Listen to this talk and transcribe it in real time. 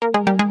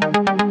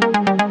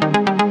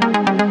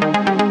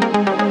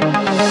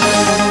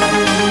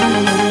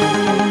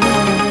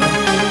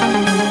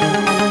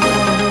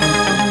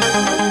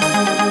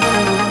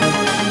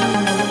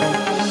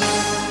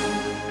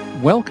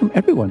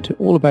everyone to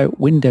All About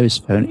Windows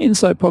Phone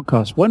Insight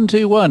Podcast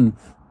 121.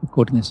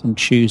 Recording this on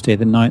Tuesday,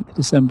 the 9th of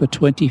December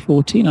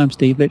 2014. I'm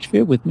Steve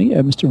Litchfield, with me,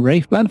 Mr.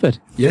 Rafe Blandford.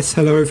 Yes,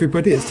 hello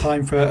everybody. It's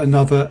time for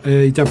another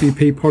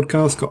AAWP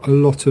podcast. Got a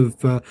lot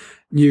of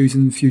news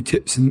and a few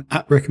tips and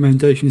app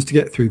recommendations to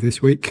get through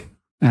this week.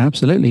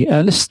 Absolutely.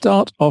 Let's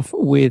start off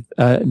with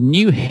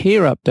new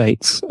Here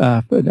updates,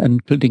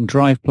 including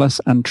Drive Plus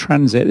and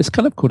Transit. This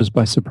kind of caught us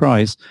by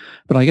surprise,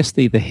 but I guess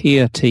the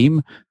Here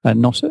team,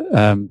 not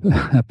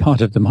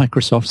part of the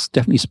Microsoft's,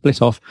 definitely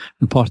split off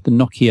and part of the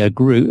Nokia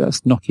group. That's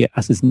Nokia,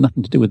 as has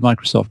nothing to do with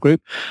Microsoft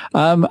Group,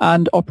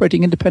 and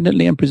operating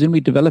independently and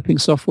presumably developing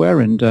software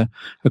and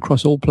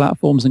across all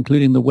platforms,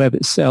 including the web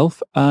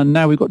itself. And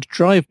now we've got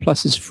Drive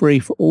Plus is free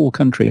for all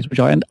countries, which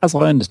as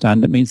I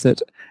understand, it means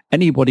that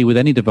anybody with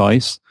any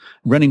device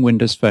running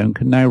Windows Phone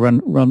can now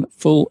run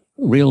full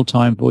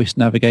real-time voice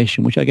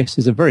navigation, which I guess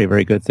is a very,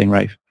 very good thing,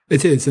 Rafe.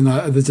 It is, and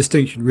the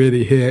distinction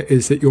really here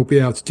is that you'll be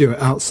able to do it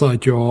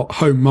outside your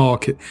home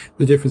market.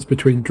 The difference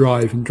between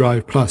Drive and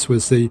Drive Plus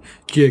was the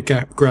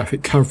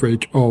geographic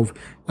coverage of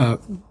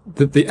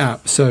the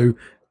app. So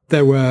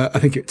there were, I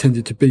think it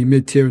tended to be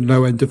mid-tier and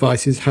low-end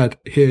devices had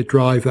Here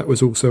Drive. That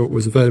was also what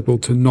was available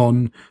to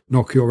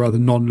non-Nokia or rather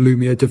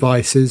non-Lumia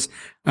devices.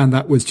 And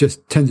that was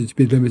just tended to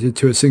be limited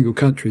to a single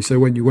country. So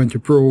when you went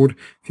abroad,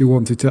 if you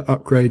wanted to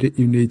upgrade it,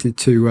 you needed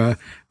to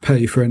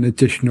pay for an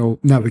additional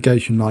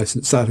navigation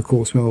license. That, of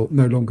course, will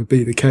no longer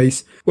be the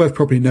case. Worth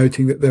probably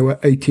noting that there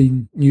were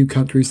 18 new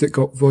countries that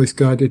got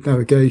voice-guided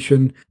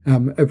navigation,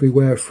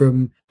 everywhere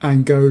from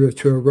Angola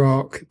to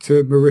Iraq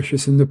to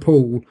Mauritius and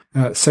Nepal.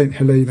 St.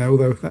 Helena,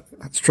 although that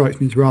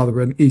strikes me as rather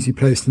an easy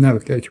place to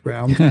navigate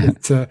around,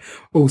 but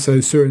also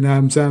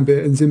Suriname,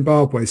 Zambia and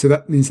Zimbabwe. So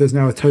that means there's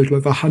now a total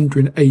of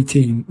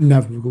 118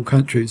 navigable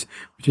countries,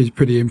 which is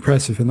pretty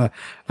impressive. And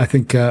I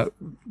think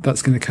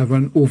that's going to cover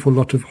an awful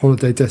lot of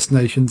holiday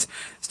destinations.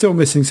 Still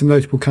missing some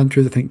notable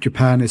countries. I think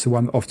Japan is the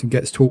one that often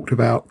gets talked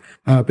about.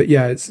 But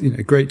yeah, it's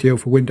a great deal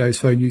for Windows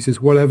Phone users,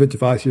 whatever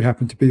device you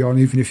happen to be on.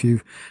 Even if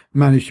you've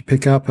managed to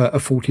pick up a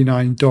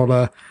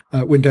 $49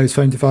 Windows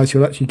Phone device,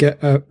 you'll actually get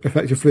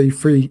effectively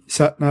free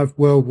sat-nav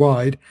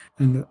worldwide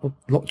and a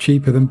lot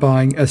cheaper than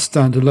buying a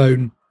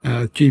standalone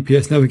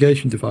GPS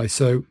navigation device.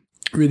 So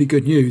really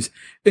good news.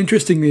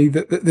 Interestingly,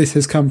 that this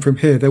has come from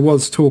Here. There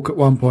was talk at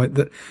one point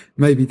that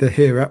maybe the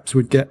Here apps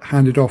would get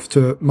handed off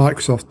to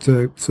Microsoft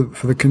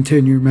for the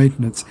continuing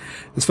maintenance.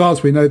 As far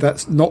as we know,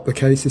 that's not the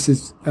case. This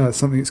is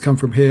something that's come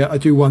from Here. I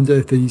do wonder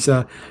if these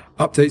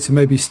updates have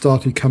maybe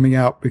started coming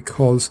out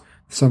because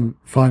some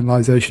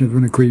finalization of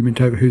an agreement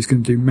over who's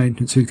going to do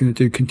maintenance, who's going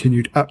to do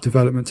continued app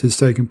development has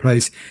taken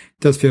place.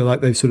 It does feel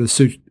like they've sort of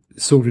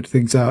sorted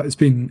things out. It's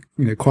been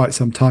quite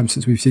some time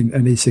since we've seen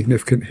any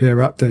significant Here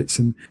updates,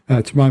 and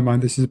to my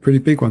mind, this is a pretty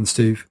big one,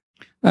 Steve.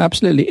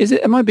 Absolutely.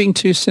 Am I being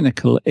too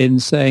cynical in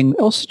saying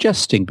or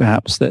suggesting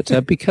perhaps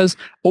that because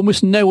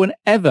almost no one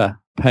ever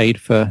paid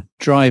for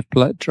Drive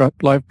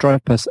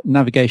Plus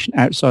navigation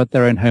outside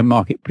their own home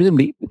market,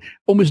 presumably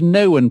almost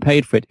no one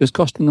paid for it. It was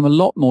costing them a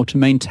lot more to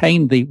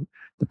maintain the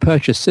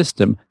purchase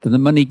system than the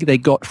money they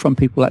got from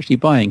people actually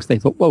buying. So they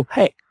thought, well,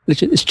 heck,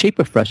 it's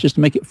cheaper for us just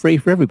to make it free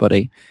for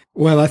everybody.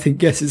 Well, I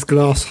think, yes, it's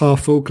glass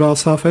half full,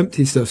 glass half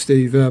empty stuff,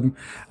 Steve.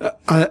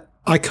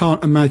 I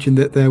can't imagine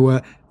that there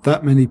were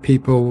that many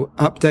people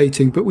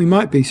updating, but we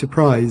might be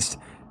surprised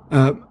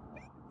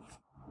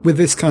with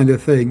this kind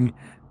of thing.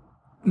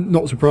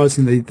 Not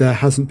surprisingly, there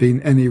hasn't been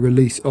any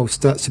release of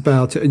stats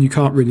about it, and you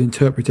can't really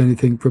interpret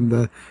anything from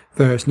the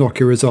various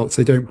Nokia results.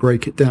 They don't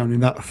break it down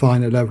in that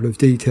finer level of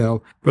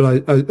detail.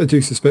 But I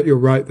do suspect you're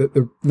right that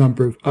the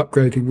number of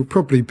upgrading will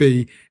probably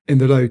be in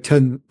the low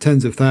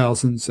tens of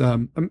thousands,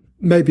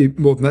 maybe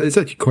more than that. It's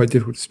actually quite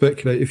difficult to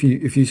speculate. If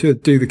you sort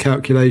of do the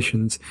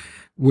calculations,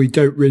 we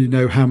don't really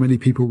know how many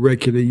people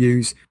regularly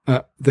use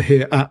the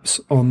Here apps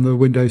on the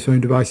Windows Phone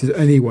devices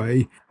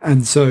anyway.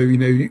 And so,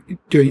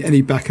 doing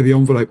any back of the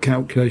envelope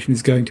calculation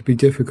is going to be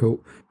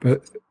difficult.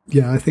 But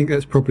yeah, I think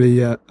that's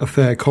probably a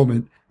fair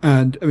comment.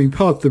 And I mean,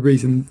 part of the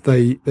reason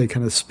they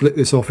kind of split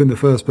this off in the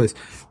first place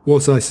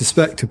was, I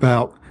suspect,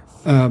 about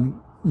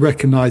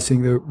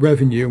recognizing the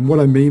revenue. And what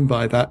I mean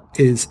by that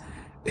is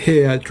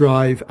Here,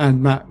 Drive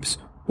and Maps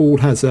all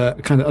has a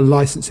kind of a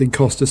licensing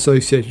cost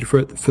associated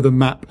for the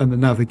map and the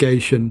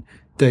navigation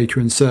data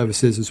and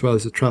services, as well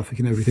as the traffic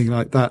and everything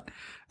like that.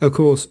 Of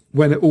course,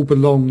 when it all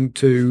belonged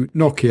to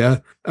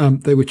Nokia,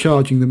 they were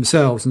charging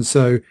themselves, and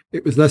so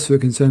it was less of a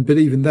concern. But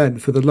even then,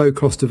 for the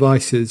low-cost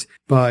devices,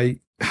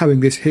 by having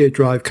this Here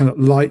Drive kind of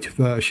light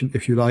version,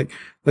 if you like,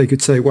 they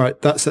could say,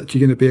 right, that's actually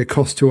going to be a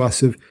cost to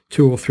us of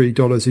 $2 or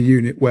 $3 a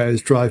unit,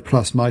 whereas Drive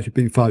Plus might have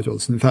been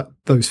 $5. And in fact,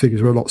 those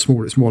figures were a lot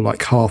smaller. It's more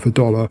like half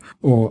 $1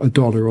 or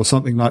 $1 or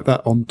something like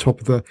that on top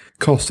of the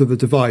cost of the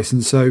device.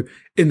 And so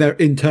in their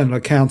internal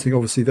accounting,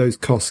 obviously those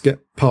costs get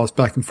passed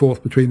back and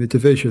forth between the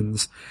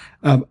divisions.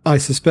 I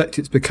suspect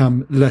it's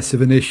become less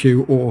of an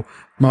issue, or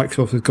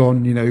Microsoft has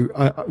gone,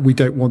 we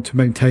don't want to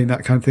maintain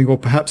that kind of thing, or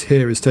perhaps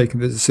Here has taken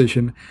the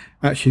decision,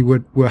 actually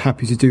we're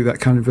happy to do that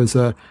kind of as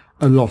a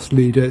a loss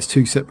leader. It's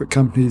two separate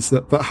companies.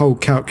 That whole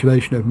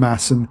calculation of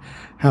mass and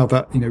how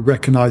that,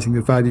 recognizing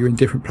the value in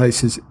different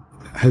places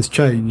has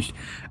changed.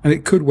 And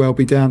it could well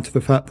be down to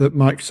the fact that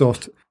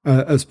Microsoft,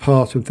 as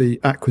part of the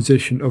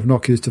acquisition of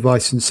Nokia's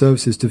Device and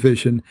Services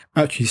division,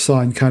 actually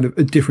signed kind of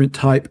a different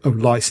type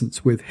of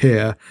license with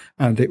HERE.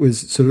 And it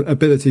was sort of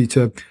ability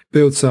to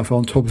build stuff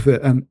on top of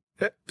it, and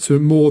sort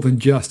of more than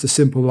just a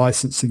simple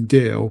licensing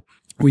deal.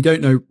 We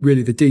don't know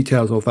really the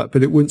details of that,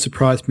 but it wouldn't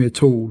surprise me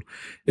at all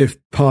if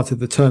part of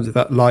the terms of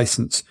that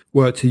license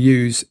were to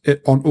use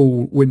it on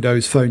all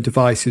Windows Phone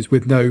devices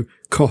with no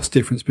cost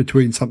difference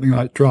between something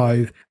like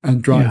Drive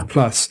and Drive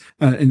Plus.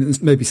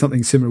 And maybe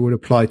something similar would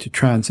apply to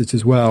Transit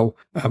as well.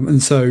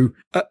 And so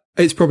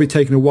it's probably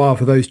taken a while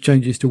for those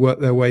changes to work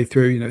their way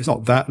through. It's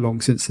not that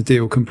long since the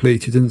deal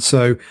completed. And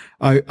so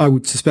I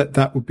would suspect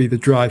that would be the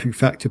driving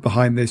factor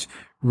behind this,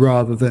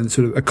 rather than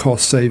sort of a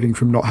cost saving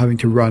from not having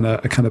to run a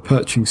kind of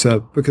purchasing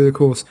server, because of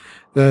course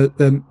they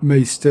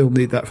may still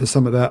need that for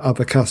some of their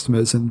other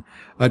customers. And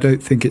I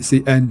don't think it's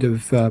the end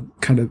of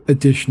kind of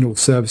additional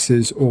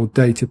services or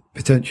data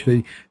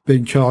potentially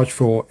being charged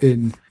for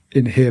in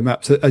HERE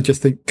Maps. I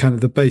just think kind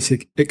of the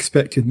basic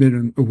expected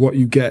minimum of what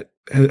you get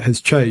has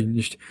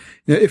changed.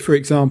 If, for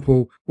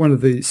example, one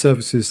of the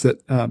services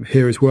that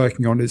HERE is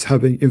working on is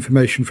having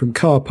information from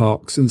car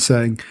parks and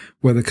saying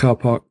whether car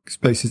park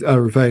spaces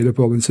are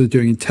available, and sort of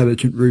doing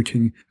intelligent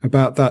routing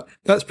about that,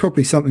 that's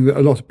probably something that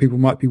a lot of people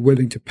might be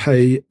willing to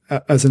pay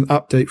as an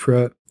update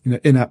for a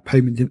in-app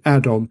payment in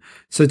add-on.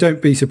 So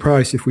don't be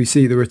surprised if we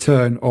see the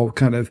return of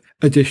kind of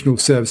additional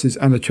services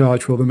and a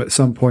charge for them at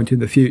some point in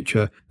the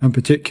future. And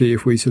particularly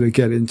if we sort of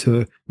get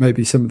into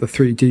maybe some of the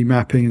 3D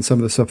mapping and some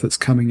of the stuff that's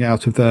coming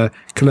out of their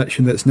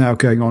collection that's now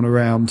going on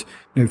around,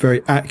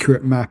 very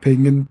accurate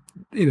mapping. And,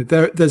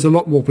 there's a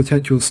lot more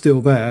potential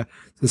still there.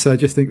 So I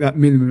just think that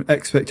minimum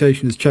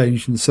expectation has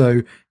changed. And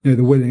so,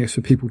 the willingness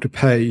for people to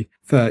pay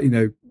for,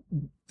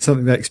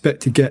 something they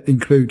expect to get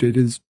included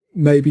is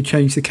maybe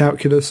change the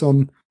calculus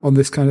on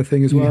this kind of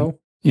thing as well.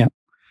 Yeah.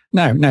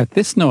 Now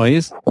this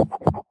noise,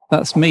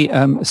 that's me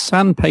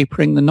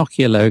sandpapering the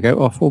Nokia logo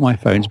off all my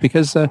phones,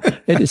 because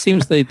it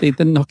seems the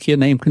Nokia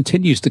name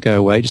continues to go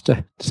away. Just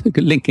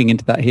linking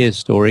into that HERE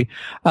story,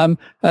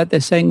 they're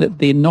saying that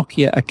the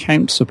Nokia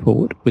account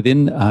support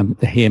within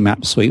the HERE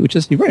Map suite, which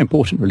is very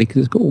important really, because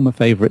it's got all my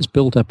favourites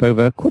built up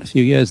over quite a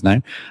few years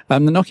now, the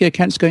Nokia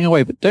account's going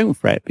away. But don't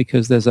fret,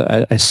 because there's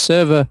a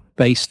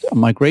server-based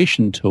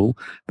migration tool.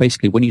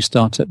 Basically, when you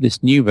start up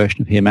this new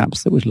version of HERE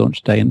Maps that was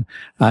launched today,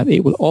 and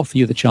it will offer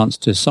you the chance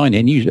to sign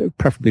in, usually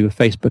preferably with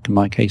Facebook. In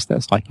my case,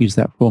 that's I use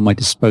that for all my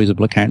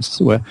disposable accounts,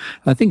 as it were.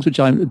 Things which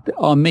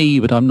are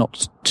me, but I'm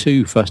not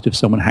too fussed if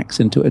someone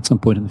hacks into it at some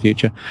point in the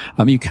future.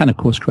 You can, of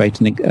course,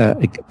 create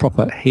a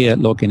proper HERE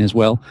login as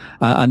well,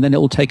 and then it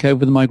will take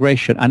over the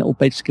migration, and it will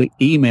basically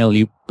email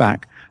you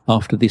back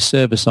after the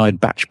server-side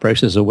batch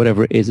process or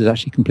whatever it is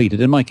actually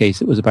completed. In my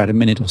case, it was about a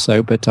minute or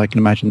so, but I can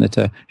imagine that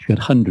if you had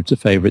hundreds of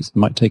favourites, it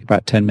might take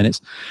about 10 minutes.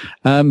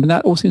 And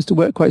that all seems to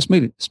work quite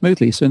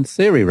smoothly. So in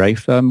theory,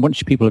 Rafe,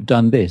 once people have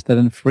done this, they're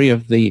then free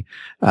of the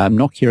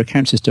Nokia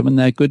account system, and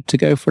they're good to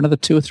go for another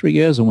 2 or 3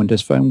 years on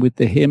Windows Phone with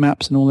the HERE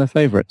Maps and all their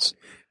favourites.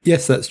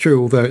 Yes, that's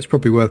true, although it's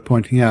probably worth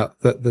pointing out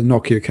that the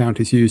Nokia account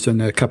is used in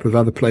a couple of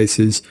other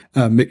places.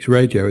 Mixed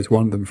Radio is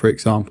one of them, for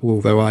example,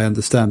 although I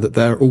understand that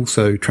they're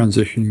also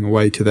transitioning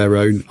away to their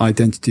own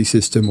identity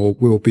system, or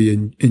will be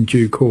in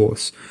due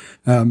course.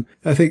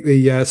 I think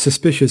the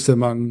suspicious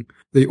among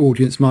the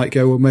audience might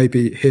go, well,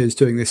 maybe HERE's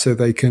doing this so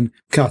they can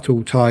cut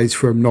all ties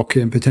from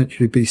Nokia and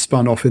potentially be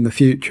spun off in the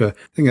future.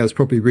 I think that's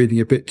probably reading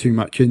a bit too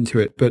much into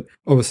it, but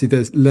obviously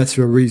there's less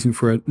of a reason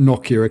for a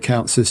Nokia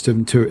account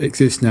system to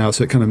exist now,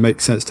 so it kind of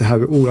makes sense to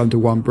have it all under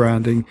one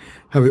branding,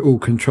 have it all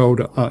controlled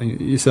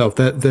yourself.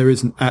 There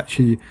isn't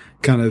actually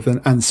kind of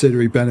an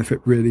ancillary benefit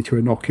really to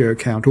a Nokia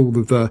account. All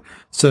of the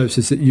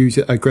services that use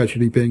it are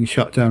gradually being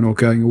shut down or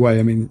going away.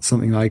 I mean,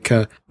 something like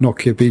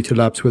Nokia Beta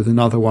Labs was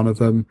another one of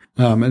them,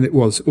 and it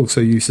was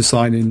also used to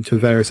sign in to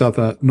various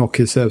other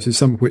Nokia services,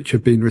 some of which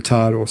have been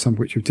retired or some of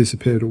which have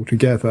disappeared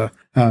altogether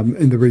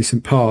in the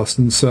recent past.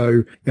 And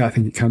so, yeah, I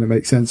think it kind of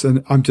makes sense.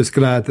 And I'm just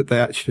glad that they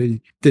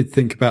actually did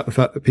think about the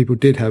fact that people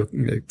did have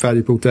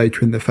valuable data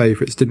in their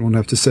favourites, didn't want to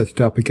have to set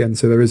it up again.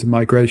 So there is a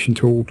migration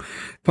tool.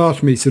 Part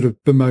of me sort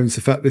of bemoans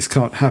the fact this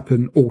can't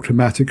happen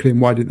automatically,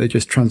 and why didn't they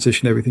just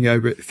transition everything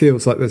over? It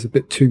feels like there's a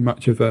bit too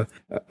much of a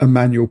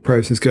manual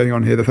process going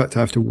on here. The fact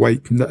I have to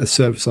wait and let a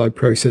server-side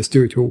process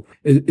do it all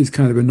is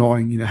kind of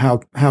annoying.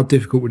 How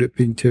difficult would it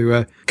be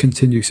to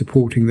continue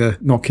supporting the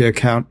Nokia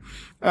account?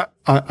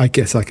 I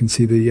guess I can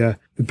see the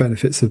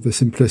benefits of the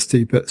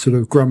simplicity, but sort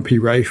of grumpy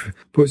Rafe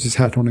puts his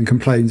hat on and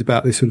complains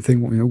about this sort of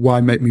thing. Why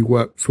make me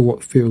work for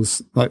what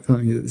feels like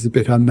something that's a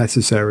bit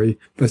unnecessary?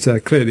 But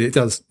clearly it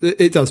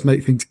does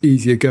make things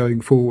easier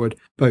going forward.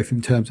 both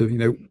in terms of,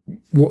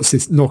 what's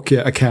this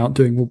Nokia account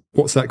doing? Well,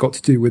 what's that got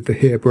to do with the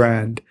HERE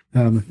brand?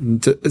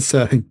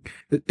 So I think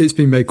it's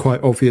been made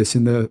quite obvious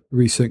in the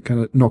recent kind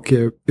of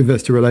Nokia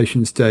Investor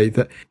Relations Day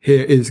that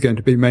HERE is going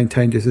to be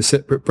maintained as a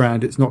separate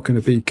brand. It's not going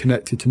to be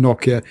connected to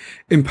Nokia,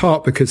 in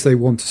part because they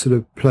want to sort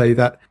of play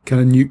that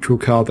kind of neutral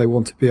card. They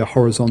want to be a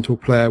horizontal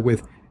player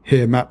with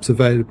HERE maps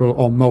available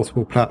on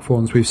multiple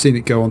platforms. We've seen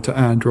it go onto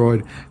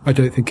Android. I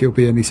don't think it'll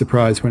be any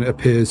surprise when it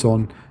appears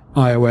on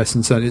iOS,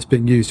 and certainly it's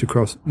being used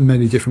across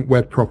many different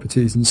web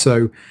properties. And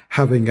so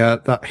having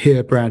that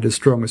HERE brand as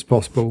strong as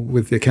possible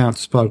with the account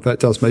as part of that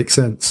does make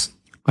sense.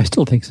 I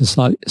still think it's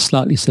a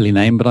slightly silly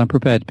name, but I'm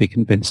prepared to be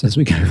convinced as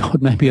we go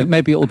forward.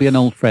 Maybe it'll be an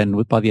old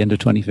friend by the end of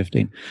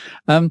 2015.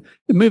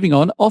 Moving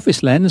on,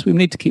 Office Lens. We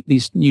need to keep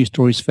these news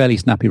stories fairly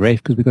snappy,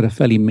 Rafe, because we've got a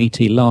fairly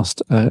meaty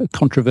last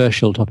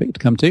controversial topic to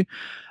come to.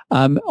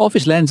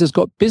 Office Lens has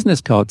got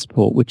business card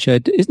support, which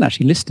isn't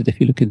actually listed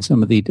if you look in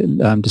some of the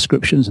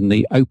descriptions and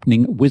the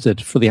opening wizard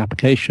for the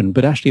application.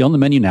 But actually on the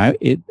menu now,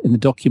 in the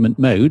document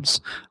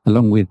modes,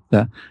 along with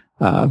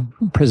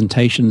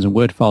presentations and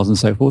Word files and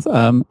so forth,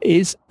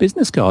 is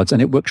business cards.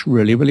 And it works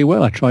really, really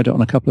well. I tried it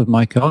on a couple of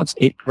my cards.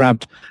 It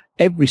grabbed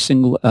every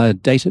single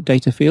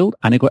data field,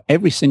 and it got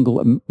every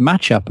single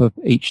matchup of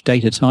each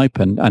data type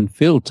and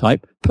field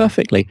type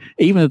perfectly.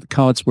 Even if the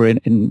cards were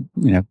in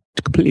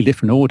completely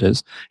different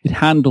orders, it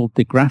handled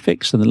the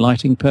graphics and the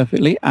lighting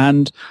perfectly,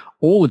 and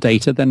all the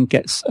data then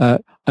gets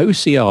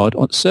OCR'd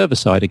on server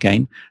side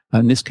again,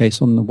 in this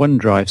case on the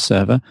OneDrive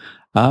server,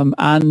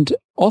 and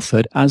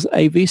offered as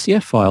a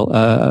VCF file,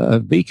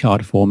 a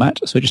vCard format.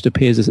 So it just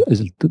appears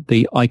as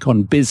the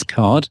icon biz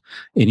card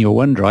in your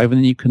OneDrive, and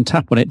then you can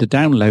tap on it to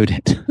download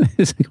it.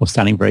 It's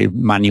sounding very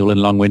manual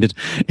and long-winded.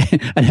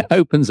 And it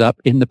opens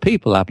up in the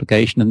People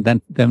application, and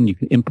then you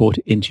can import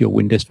it into your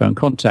Windows Phone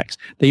contacts.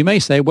 Now you may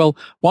say, well,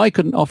 why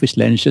couldn't Office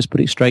Lens just put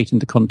it straight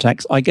into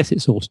contacts? I guess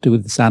it's all to do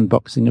with the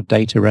sandboxing of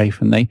data,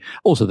 Rafe, and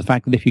also the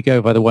fact that if you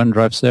go by the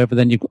OneDrive server,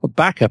 then you've got a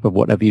backup of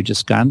whatever you just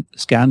scanned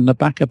and a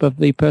backup of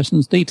the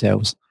person's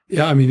details.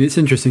 Yeah, I mean, it's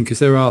interesting because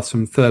there are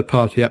some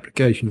third-party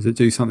applications that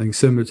do something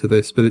similar to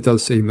this, but it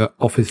does seem that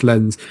Office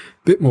Lens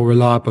a bit more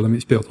reliable. I mean,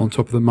 it's built on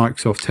top of the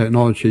Microsoft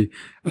technology.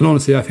 And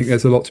honestly, I think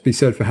there's a lot to be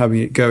said for having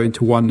it go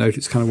into OneNote.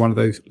 It's kind of one of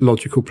those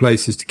logical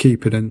places to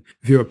keep it. And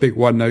if you're a big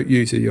OneNote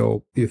user,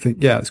 you think,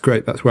 yeah, it's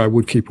great. That's where I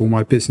would keep all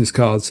my business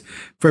cards.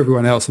 For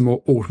everyone else, a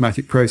more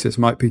automatic process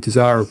might be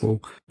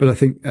desirable. But I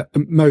think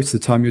most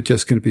of the time, you're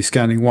just going to be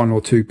scanning one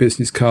or two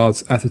business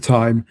cards at a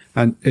time,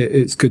 and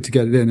it's good to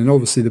get it in. And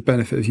obviously, the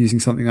benefit of using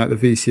something like the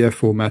VCF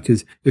format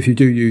is if you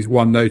do use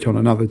OneNote on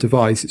another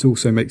device, it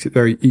also makes it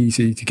very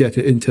easy to get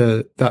it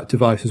into that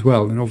device as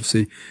well. And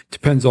obviously, it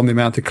depends on the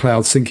amount of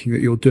cloud syncing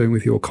that you're doing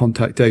with your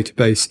contact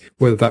database,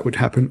 whether that would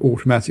happen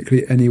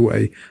automatically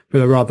anyway.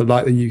 But I rather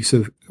like the use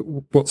of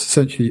what's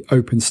essentially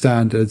open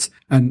standards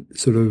and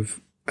sort of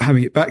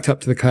having it backed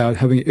up to the cloud,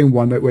 having it in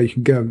OneNote where you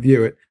can go and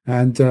view it.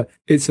 And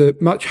it's a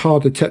much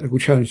harder technical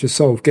challenge to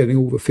solve, getting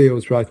all the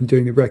fields right and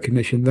doing the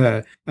recognition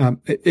there.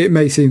 It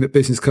may seem that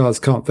business cards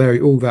can't vary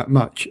all that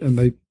much, and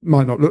they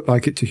might not look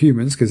like it to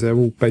humans because they're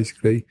all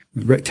basically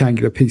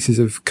rectangular pieces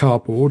of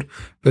cardboard.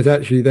 But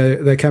actually,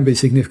 there can be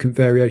significant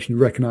variation in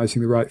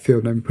recognizing the right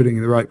field and putting it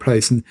in the right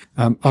place. And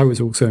I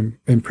was also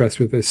impressed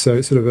with this. So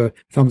it's sort of a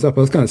thumbs up.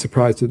 I was kind of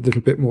surprised that a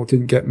little bit more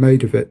didn't get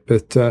made of it.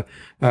 But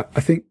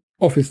I think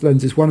Office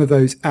Lens is one of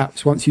those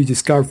apps, once you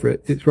discover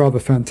it, it's rather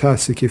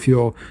fantastic if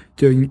you're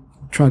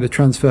trying to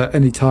transfer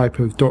any type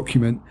of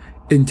document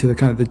into the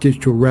kind of the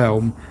digital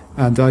realm.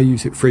 And I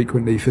use it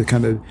frequently for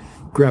kind of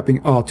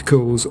grabbing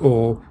articles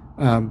or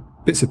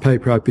bits of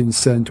paper I've been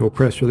sent or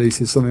press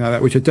releases, something like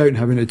that, which I don't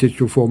have in a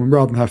digital form. And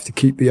rather than have to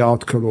keep the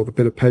article or the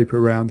bit of paper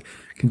around,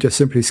 I can just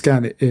simply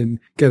scan it in,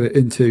 get it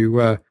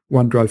into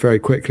OneDrive very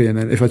quickly. And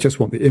then if I just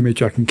want the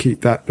image, I can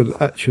keep that.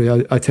 But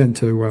actually, I tend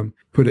to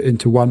put it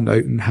into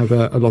OneNote and have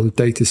a lot of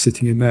data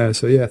sitting in there.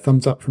 So yeah,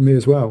 thumbs up from me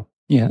as well.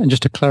 Yeah, and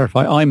just to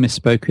clarify, I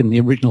misspoke in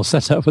the original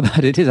setup for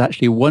that. It is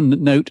actually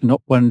OneNote,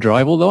 not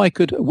OneDrive, although I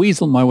could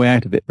weasel my way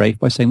out of it, Rafe,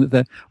 by saying that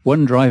the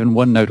OneDrive and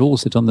OneNote all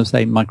sit on the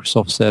same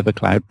Microsoft server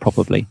cloud,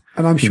 probably.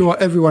 And I'm sure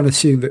everyone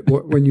assumed that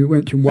when you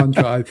mentioned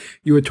OneDrive,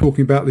 you were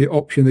talking about the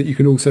option that you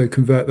can also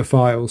convert the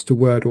files to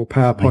Word or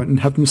PowerPoint and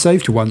have them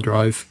saved to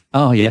OneDrive.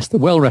 Oh, yes,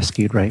 well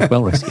rescued, Ray,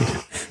 well rescued.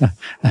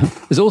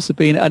 There's also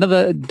been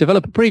another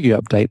developer preview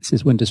update. This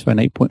is Windows Phone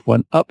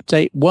 8.1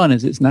 Update 1,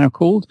 as it's now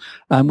called.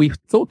 And we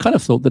thought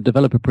the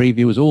developer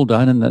preview was all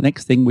done, and the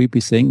next thing we'd be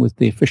seeing was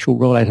the official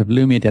rollout of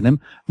Lumia Denim.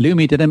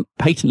 Lumia Denim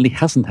patently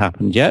hasn't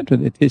happened yet,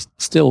 but it is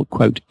still,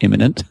 quote,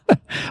 imminent.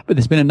 But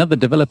there's been another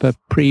developer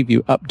preview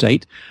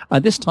update,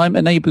 this time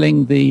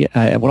enabling the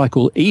what I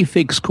call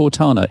eFix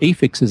Cortana.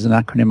 eFix is an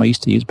acronym I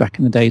used to use back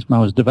in the days when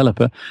I was a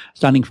developer,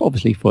 standing for,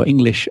 obviously for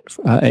English,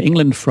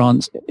 England,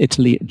 France,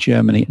 Italy,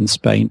 Germany, and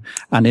Spain.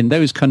 And in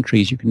those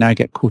countries, you can now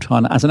get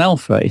Cortana as an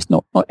alpha. It's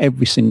not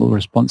every single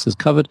response is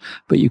covered,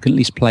 but you can at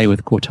least play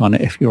with Cortana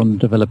if you're on the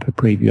developer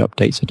preview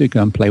update. So do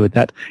go and play with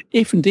that.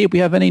 If indeed we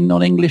have any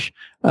non-English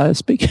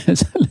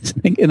speakers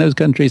listening in those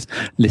countries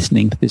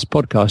listening to this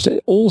podcast.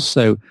 It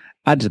also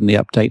added in the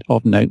update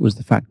of note was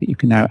the fact that you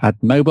can now add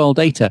mobile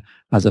data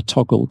as a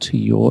toggle to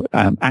your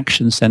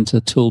action center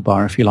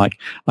toolbar, if you like.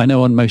 I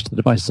know on most of the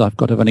devices I've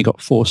only got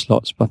 4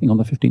 slots, but I think on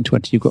the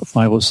 1520 you've got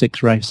 5 or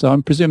 6, Ray. So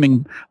I'm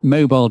presuming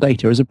mobile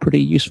data is a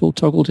pretty useful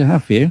toggle to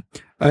have for you.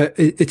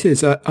 It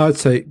is. I'd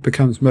say it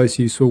becomes most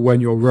useful when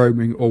you're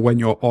roaming or when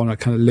you're on a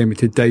kind of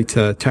limited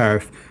data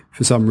tariff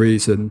for some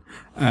reason,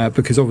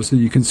 because obviously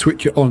you can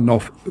switch it on and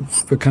off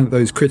for kind of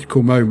those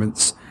critical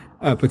moments.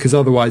 Because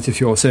otherwise, if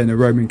you're, say, in a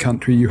roaming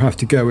country, you have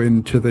to go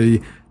into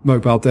the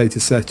mobile data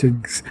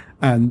settings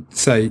and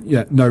say,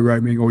 no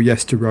roaming or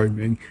yes to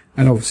roaming.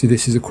 And obviously,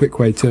 this is a quick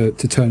way to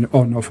turn it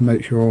on and off and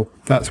make sure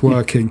that's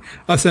working.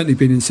 I've certainly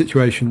been in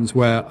situations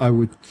where I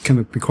would kind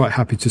of be quite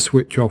happy to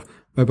switch off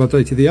mobile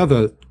data. The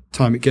other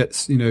time it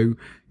gets,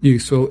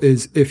 useful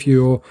is if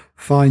you're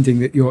finding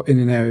that you're in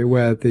an area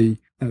where the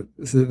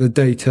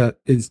data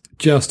is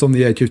just on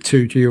the edge of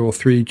 2G or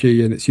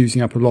 3G and it's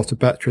using up a lot of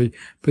battery.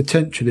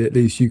 Potentially, at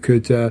least, you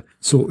could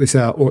sort this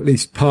out, or at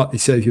least partly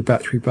save your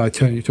battery by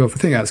turning it off. I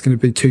think that's going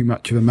to be too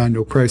much of a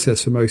manual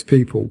process for most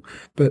people.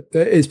 But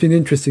it's been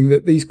interesting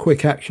that these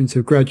quick actions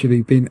have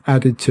gradually been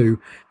added to.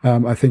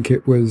 I think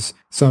it was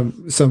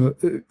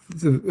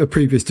a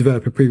previous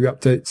developer preview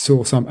update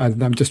saw some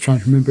added. I'm just trying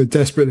to remember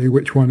desperately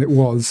which one it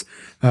was.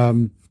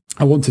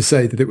 I want to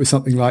say that it was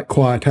something like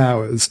quiet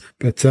hours,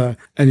 but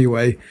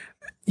anyway,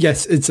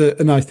 yes, it's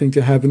a nice thing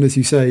to have. And as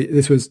you say,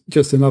 this was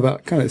just another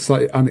kind of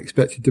slightly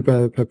unexpected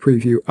developer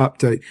preview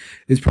update.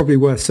 It's probably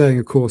worth saying,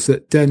 of course,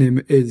 that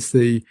Denim is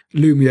the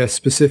Lumia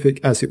specific,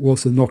 as it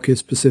was the Nokia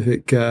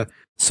specific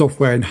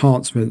software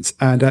enhancements.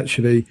 And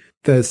actually,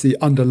 there's the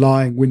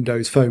underlying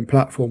Windows Phone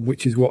platform,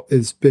 which is what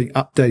is being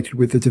updated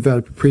with the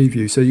developer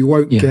preview. So you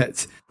won't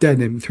get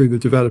Denim through the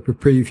developer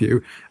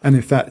preview. And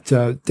in fact,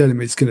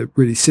 Denim is going to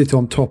really sit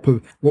on top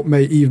of what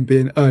may even be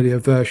an earlier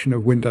version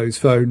of Windows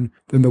Phone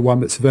than the one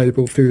that's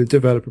available through the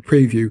developer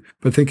preview.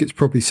 But I think it's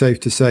probably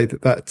safe to say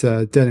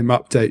that Denim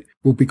update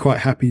will be quite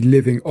happy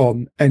living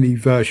on any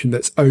version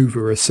that's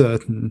over a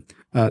certain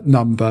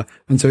number.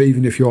 And so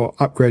even if you're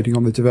upgrading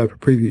on the developer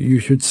preview, you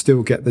should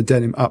still get the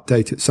Denim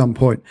update at some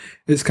point.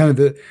 It's kind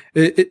of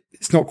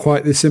it's not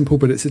quite this simple,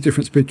 but it's a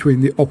difference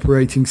between the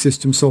operating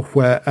system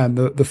software and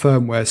the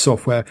firmware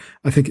software.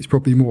 I think it's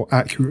probably more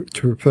accurate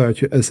to refer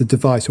to it as a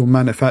device or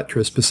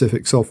manufacturer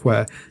specific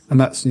software. And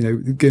that's,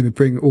 going to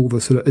bring all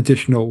the sort of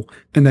additional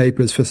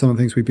enablers for some of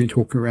the things we've been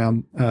talking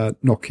around,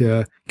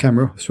 Nokia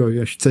camera.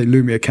 Sorry, I should say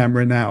Lumia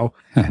camera now.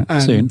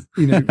 And, soon.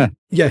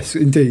 Yes,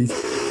 indeed.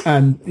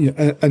 And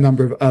a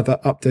number of other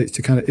updates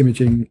to kind of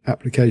imaging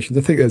applications.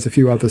 I think there's a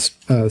few other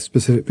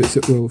specific bits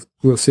that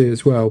we'll see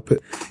as well. But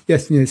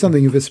yes,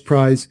 something of a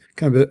surprise,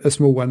 kind of a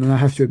small one. And I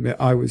have to admit,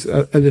 I was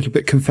a little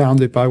bit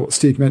confounded by what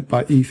Steve meant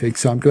by EFIG,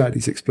 so I'm glad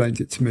he's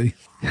explained it to me.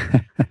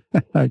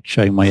 I'd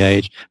show my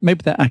age.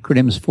 Maybe that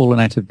acronym's fallen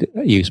out of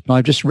use, but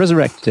I've just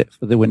resurrected it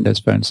for the Windows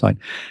Phone side.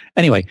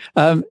 Anyway,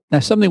 now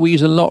something we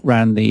use a lot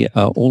around the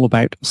All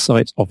About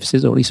Sites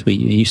offices, or at least we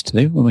used to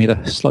do when we had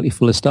a slightly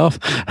fuller staff,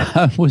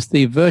 was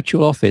the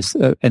virtual office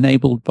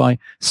enabled by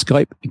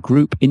Skype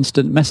group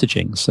instant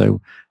messaging.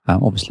 So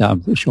obviously,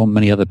 I'm sure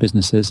many other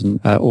businesses and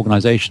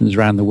organizations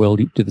around the world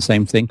do the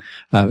same thing.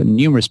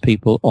 Numerous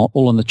people are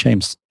all on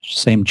the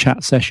same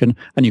chat session,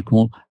 and you can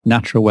all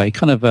natter away,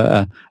 kind of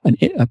a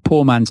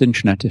poor man's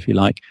internet, if you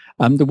like.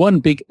 The one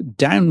big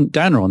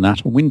downer on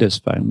that on Windows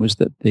Phone was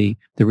that the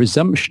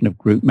resumption of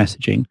group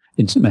messaging,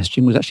 instant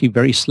messaging, was actually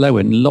very slow,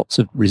 and lots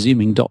of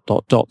resuming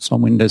dots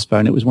on Windows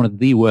Phone. It was one of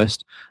the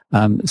worst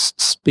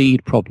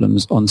speed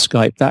problems on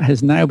Skype. That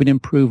has now been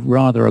improved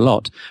rather a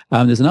lot.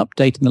 There's an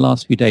update in the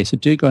last few days, so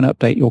do go and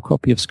update your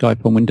copy of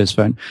Skype on Windows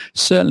Phone.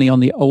 Certainly on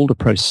the older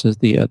processors,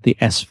 the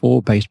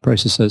S4 based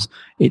processors,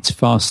 it's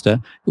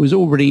faster. It was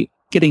already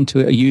getting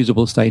to a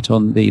usable state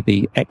on the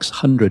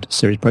X100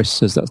 series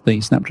processors. That's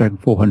the Snapdragon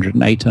 400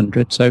 and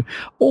 800. So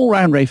all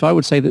round, Rafe, I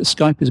would say that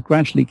Skype is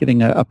gradually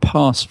getting a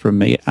pass from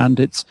me. And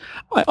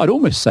I'd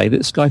almost say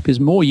that Skype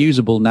is more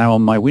usable now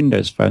on my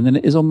Windows Phone than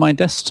it is on my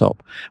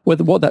desktop.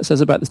 What that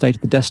says about the state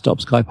of the desktop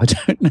Skype, I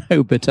don't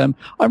know. But I'm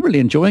really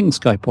enjoying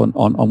Skype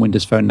on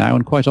Windows Phone now.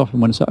 And quite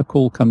often when a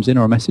call comes in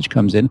or a message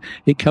comes in,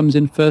 it comes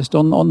in first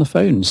on the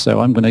phone.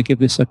 So I'm going to give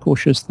this a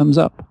cautious thumbs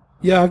up.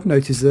 Yeah, I've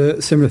noticed a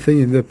similar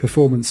thing in the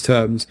performance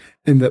terms,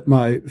 in that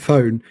my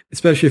phone,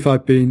 especially if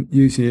I've been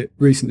using it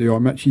recently or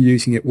I'm actually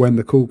using it when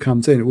the call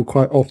comes in, it will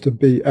quite often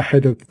be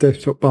ahead of the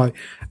desktop by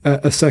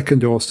a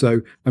second or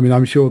so. I mean,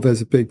 I'm sure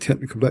there's a big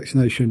technical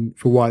explanation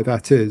for why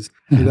that is.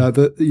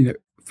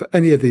 For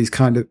any of these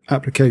kind of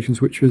applications,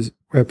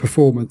 where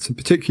performance, and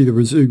particularly the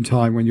resume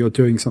time when you're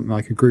doing something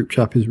like a group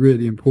chat, is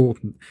really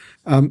important.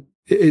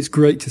 It's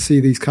great to see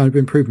these kind of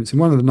improvements.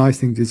 And one of the nice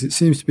things is it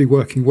seems to be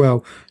working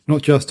well,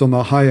 not just on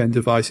the high-end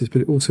devices,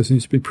 but it also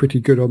seems to be pretty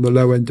good on the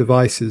low-end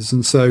devices.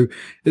 And so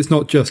it's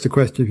not just a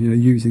question of,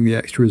 using the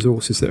extra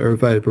resources that are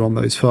available on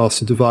those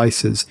faster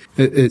devices.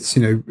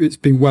 It's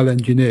been well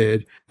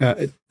engineered.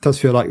 does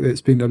feel like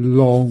it's been a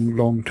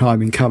long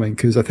time in coming,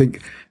 because I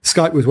think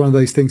Skype was one of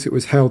those things that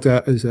was held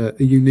out as a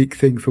unique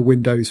thing for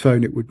Windows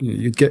Phone. It would,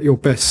 you'd get your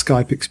best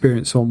Skype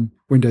experience on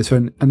Windows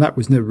Phone, and that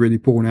was never really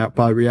borne out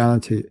by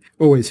reality. It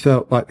always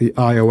felt like the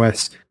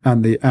iOS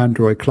and the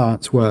Android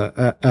clients were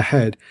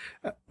ahead.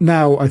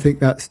 Now I think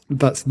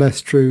that's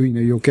less true.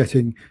 You're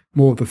getting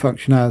more of the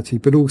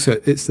functionality, but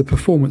also it's the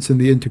performance and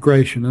the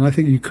integration. And I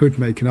think you could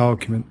make an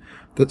argument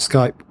that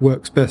Skype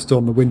works best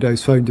on the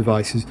Windows Phone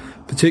devices,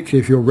 particularly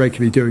if you're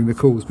regularly doing the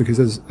calls, because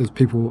as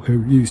people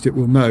who used it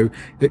will know,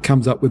 it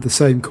comes up with the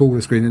same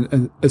caller screen.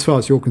 And as far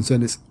as you're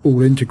concerned, it's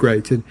all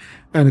integrated.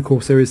 And of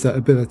course, there is that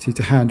ability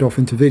to hand off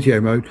into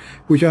video mode,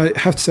 which I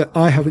have to say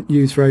I haven't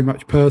used very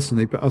much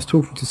personally, but I was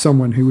talking to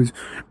someone who was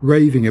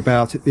raving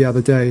about it the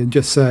other day and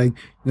just saying,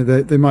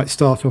 they might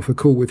start off a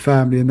call with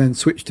family and then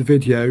switch to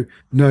video,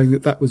 knowing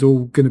that was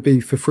all going to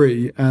be for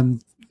free.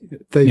 And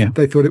they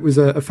thought it was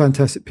a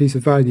fantastic piece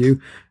of value,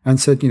 and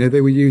said,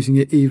 they were using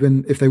it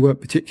even if they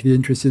weren't particularly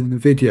interested in the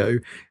video.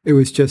 It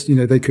was just,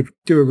 they could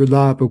do a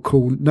reliable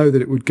call, know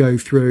that it would go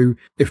through.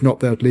 If not,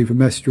 they'd leave a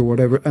message or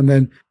whatever, and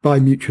then by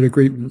mutual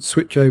agreement,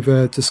 switch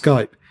over to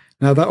Skype.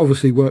 Now, that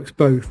obviously works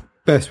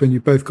best when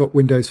you've both got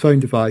Windows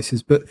Phone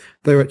devices, but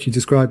they were actually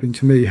describing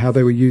to me how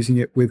they were using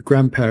it with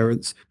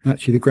grandparents. And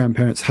actually, the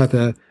grandparents had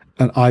an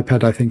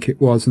iPad, I think it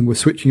was, and were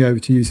switching over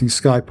to using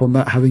Skype on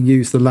that, having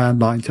used the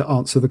landline to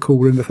answer the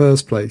call in the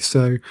first place.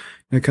 So,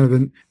 kind of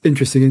an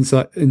interesting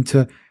insight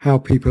into how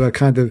people are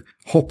kind of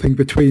hopping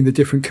between the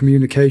different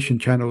communication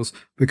channels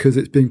because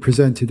it's being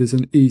presented as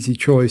an easy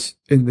choice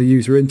in the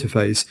user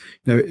interface.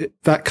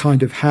 That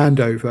kind of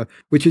handover,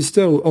 which is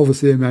still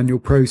obviously a manual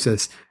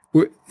process,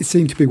 it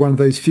seemed to be one of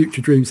those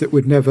future dreams that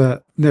would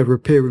never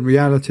appear in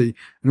reality.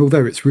 And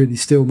although it's really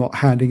still not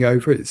handing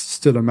over, it's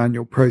still a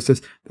manual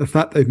process, the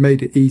fact they've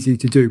made it easy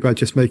to do by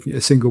just making it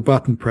a single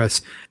button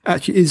press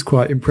actually is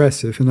quite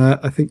impressive. And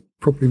I think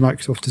probably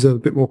Microsoft deserve a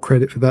bit more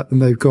credit for that than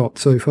they've got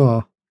so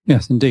far.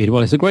 Yes, indeed.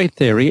 Well, it's a great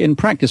theory. In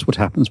practice, what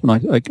happens when I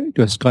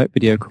do a Skype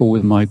video call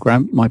with my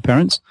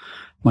parents,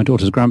 my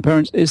daughter's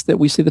grandparents, is that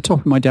we see the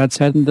top of my dad's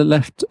head and the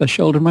left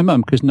shoulder of my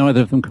mum, because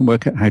neither of them can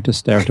work out how to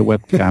stare at a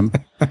webcam.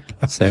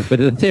 But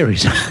the theory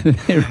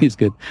is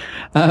good.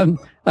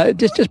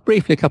 Just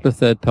briefly, a couple of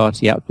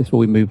third-party apps before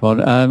we move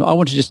on. I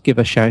want to just give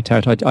a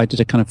shout-out. I did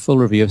a kind of full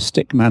review of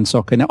Stickman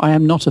Soccer. Now, I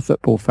am not a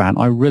football fan.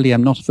 I really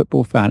am not a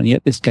football fan, and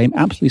yet this game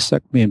absolutely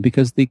sucked me in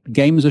because the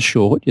games are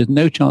short, there's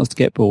no chance to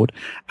get bored,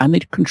 and the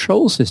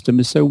control system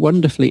is so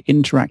wonderfully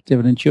interactive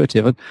and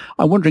intuitive. And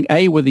I'm wondering,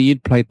 A, whether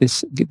you'd played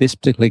this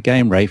particular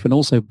game, Rafe, and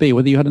also, B,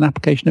 whether you had an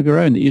application of your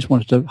own that you just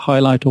wanted to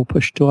highlight or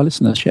push to our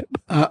listenership.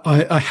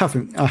 I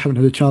haven't had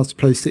a chance to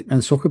play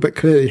Stickman Soccer, but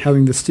clearly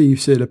having the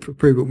Steve seal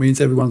approval means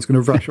everyone's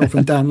going to rush off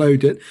and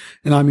download it,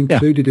 and I'm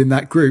included in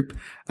that group.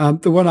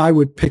 The one I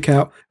would pick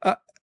out, I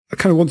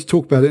kind of want to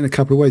talk about it in a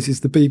couple of ways, is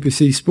the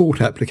BBC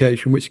Sport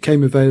application, which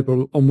came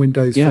available on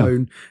Windows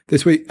Phone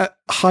this week.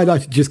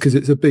 Highlighted just because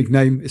it's a big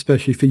name,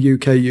 especially for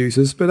UK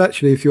users. But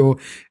actually, if you're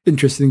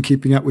interested in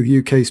keeping up with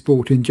UK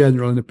sport in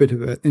general and a bit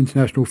of an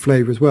international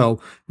flavour as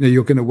well,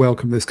 you're going to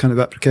welcome this kind of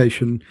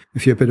application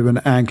if you're a bit of an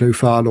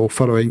Anglophile or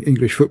following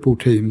English football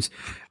teams.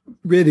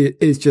 Really, it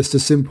is just a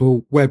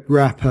simple web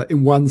wrapper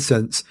in one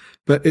sense,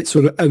 but it's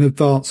sort of an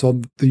advance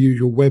on the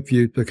usual web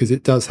view because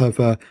it does have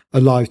a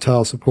live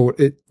tile support.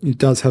 It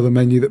does have a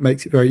menu that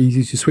makes it very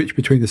easy to switch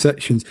between the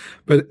sections,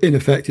 but in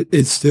effect, it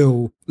is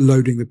still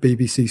loading the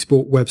BBC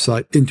Sport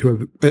website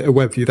into a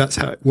web view. That's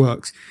how it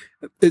works.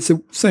 It's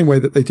the same way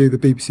that they do the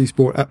BBC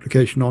Sport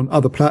application on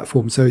other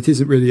platforms, so it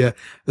isn't really a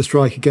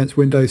strike against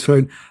Windows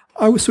Phone.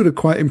 I was sort of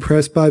quite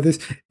impressed by this.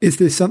 Is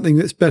this something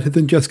that's better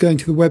than just going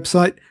to the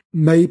website?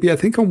 Maybe. I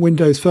think on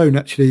Windows Phone,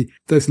 actually,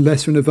 there's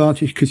less of an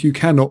advantage because you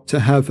can opt to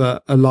have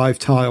a live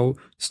tile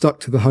stuck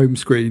to the home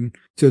screen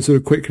to sort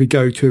of quickly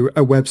go to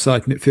a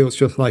website, and it feels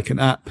just like an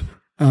app.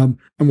 And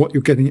what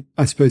you're getting,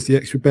 I suppose, the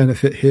extra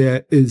benefit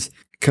here is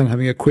kind of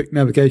having a quick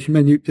navigation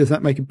menu. Does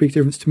that make a big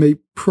difference to me?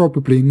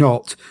 Probably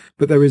not.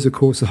 But there is, of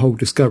course, a whole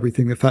discovery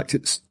thing. The fact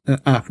it's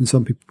an app, and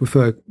some people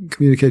prefer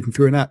communicating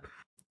through an app.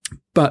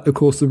 But, of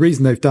course, the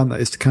reason they've done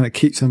that is to kind of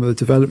keep some of the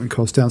development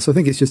costs down. So I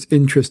think it's just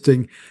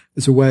interesting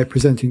as a way of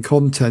presenting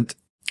content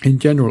in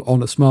general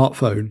on a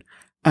smartphone.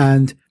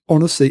 And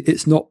honestly,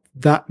 it's not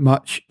that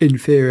much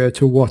inferior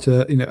to what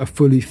a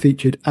fully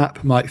featured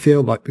app might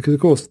feel like, because, of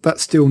course, that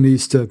still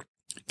needs to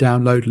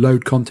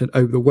load content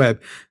over the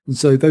web. And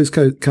so those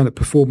kind of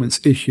performance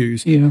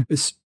issues,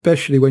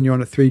 especially when you're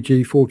on a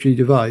 3G, 4G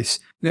device,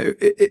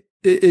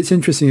 it's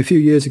interesting. A few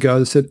years ago,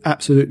 I said,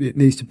 absolutely, it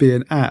needs to be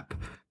an app.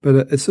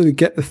 But I sort of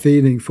get the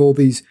feeling for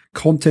these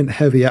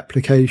content-heavy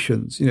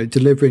applications,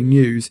 delivering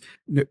news,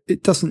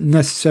 it doesn't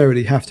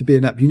necessarily have to be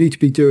an app. You need to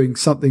be doing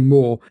something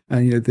more.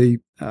 And, the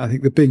I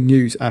think the Bing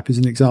News app is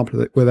an example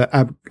of it, where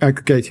they're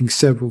aggregating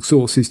several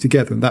sources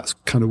together, and that's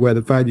kind of where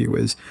the value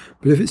is.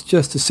 But if it's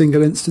just a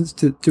single instance,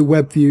 do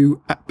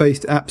WebView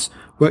based apps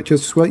work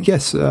just as well?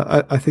 Yes,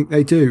 I think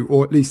they do,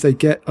 or at least they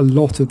get a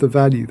lot of the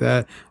value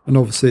there. And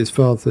obviously, as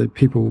far as the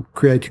people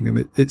creating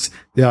them, it's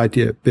the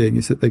idea being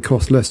is that they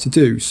cost less to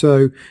do.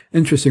 So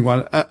interesting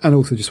one, and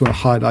also just want to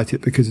highlight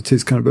it because it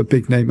is kind of a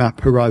big name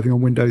app arriving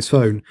on Windows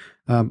Phone.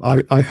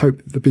 I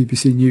hope the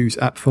BBC News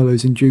app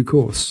follows in due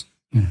course.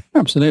 Yeah,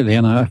 absolutely,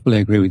 and I fully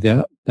agree with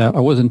you. I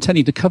was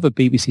intending to cover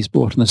BBC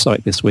Sport on the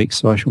site this week,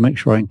 so I shall make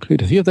sure I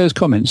include a few of those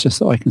comments just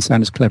so I can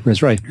sound as clever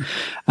as Rafe.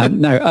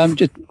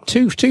 Just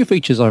two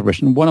features I've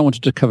written. One I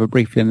wanted to cover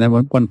briefly, and then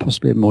one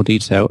possibly in more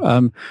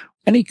detail.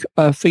 Any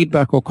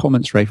feedback or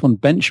comments, Rafe, on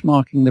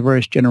benchmarking the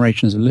various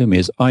generations of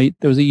Lumias?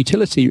 There was a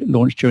utility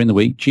launched during the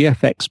week,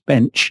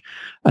 GFXBench,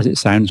 as it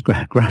sounds,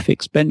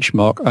 graphics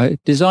benchmark,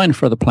 designed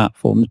for other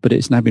platforms, but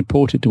it's now been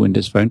ported to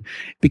Windows Phone.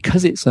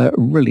 Because it's a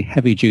really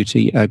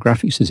heavy-duty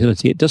graphics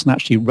utility, it doesn't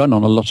actually run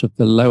on a lot of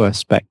the lower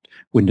spec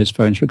Windows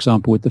phones, for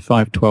example, with the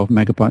 512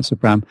 megabytes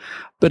of RAM.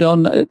 But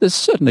there's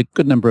certainly a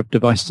good number of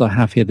devices I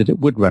have here that it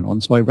would run on.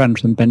 So I ran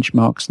some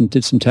benchmarks and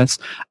did some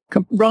tests.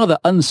 Rather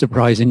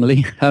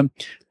unsurprisingly,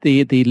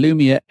 the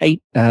Lumia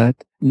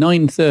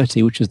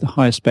 930, which is the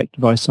highest spec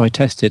device I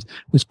tested,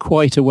 was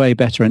quite a way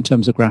better in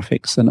terms of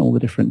graphics and all the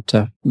different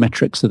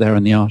metrics are there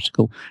in the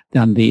article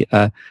than the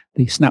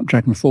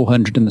Snapdragon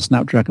 400 and the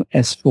Snapdragon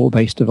S4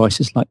 based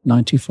devices like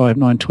 925,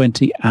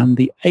 920 and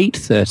the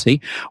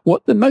 830.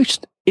 What the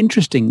most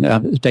interesting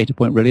data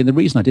point really, and the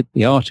reason I did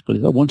the article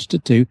is I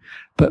wanted to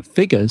put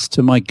figures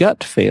to my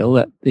gut feel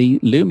that the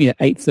Lumia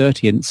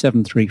 830 and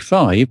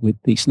 735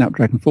 with the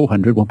Snapdragon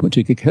 400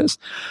 1.2 gigahertz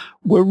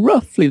were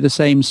roughly the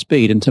same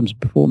speed in terms of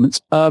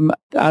performance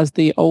as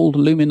the old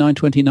Lumia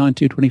 920,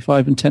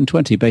 9225 and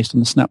 1020 based on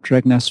the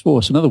Snapdragon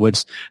S4. So in other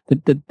words,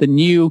 the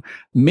new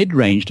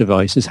mid-range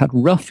devices had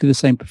roughly the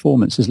same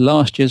performance as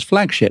last year's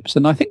flagships.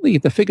 And I think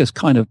the figures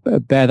kind of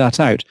bear that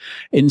out.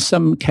 In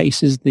some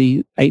cases,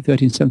 the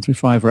 830 and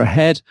 735 are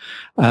ahead.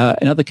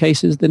 In other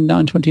cases, the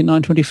 920 and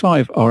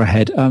 925 are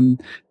ahead.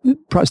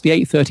 Perhaps the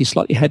 830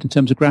 slightly ahead in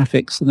terms of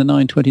graphics and the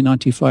 920,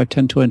 925,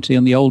 1020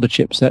 on the older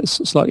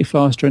chipsets slightly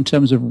faster in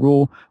terms of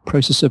raw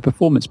processor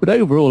performance. But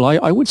overall,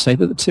 I would say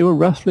that the two are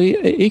roughly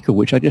equal,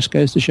 which I just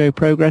goes to show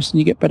progress and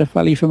you get better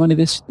value for money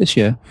this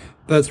year.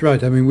 That's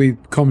right. I mean, we've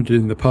commented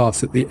in the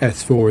past that the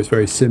S4 is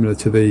very similar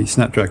to the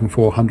Snapdragon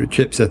 400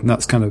 chipset, and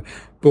that's kind of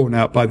borne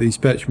out by these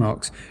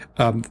benchmarks.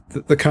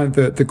 The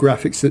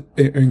graphics that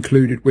are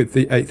included with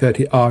the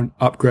 830 are an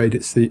upgrade.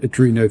 It's the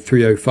Adreno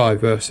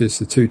 305 versus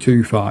the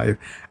 225,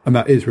 and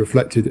that is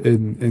reflected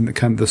in the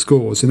kind of the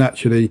scores. And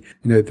actually,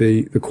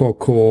 the quad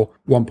core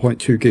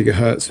 1.2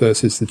 gigahertz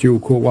versus the dual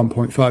core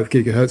 1.5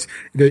 gigahertz.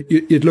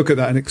 You'd look at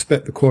that and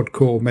expect the quad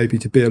core maybe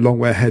to be a long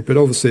way ahead, but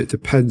obviously it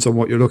depends on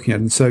what you're looking at.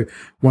 And so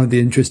one of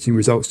the interesting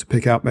results to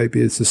pick out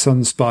maybe is the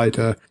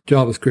SunSpider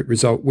JavaScript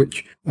result,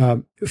 which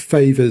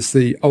favors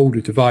the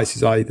older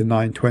devices, i.e. the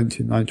 920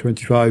 and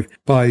 925,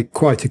 by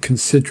quite a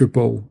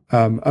considerable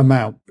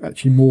amount,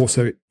 actually more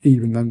so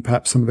even than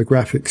perhaps some of the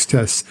graphics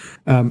tests.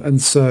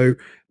 And so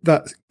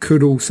that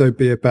could also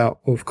be about,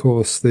 of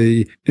course,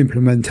 the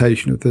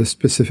implementation of the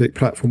specific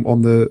platform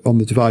on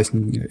the device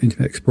and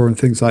Internet Explorer and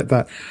things like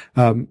that.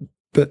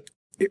 But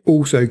it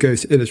also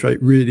goes to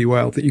illustrate really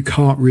well that you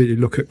can't really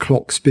look at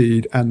clock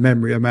speed and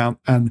memory amount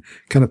and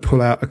kind of pull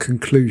out a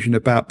conclusion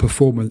about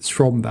performance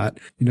from that.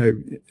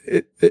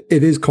 It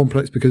is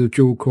complex because of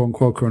dual core and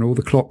quad core and all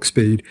the clock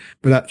speed,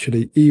 but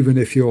actually, even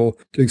if you're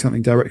doing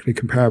something directly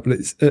comparable,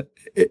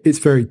 it's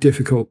very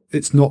difficult.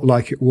 It's not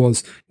like it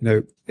was,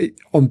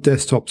 on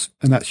desktops,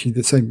 and actually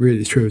the same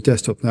really is true of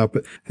desktop now.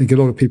 But I think a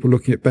lot of people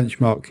looking at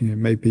benchmark,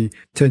 maybe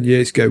 10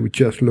 years ago would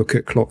just look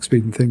at clock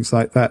speed and things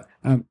like that.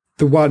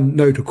 The one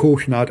note of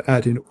caution I'd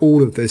add in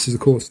all of this is, of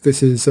course,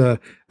 this is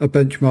a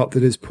benchmark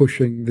that is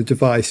pushing the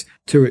device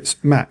to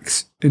its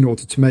max in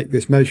order to make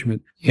this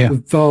measurement. Yeah. The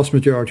vast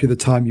majority of the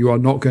time, you are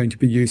not going to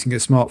be using a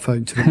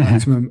smartphone to the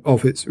maximum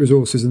of its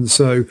resources. And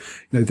so,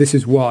 this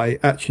is why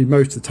actually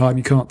most of the time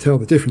you can't tell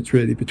the difference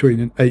really between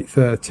an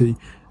 830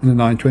 and a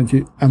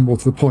 920, and more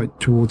to the point,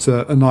 towards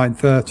a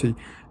 930.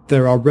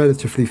 There are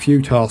relatively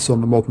few tasks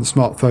on the modern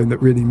smartphone that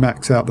really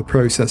max out the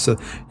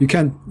processor. You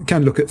can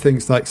look at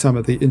things like some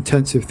of the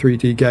intensive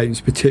 3D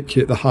games,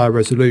 particularly at the higher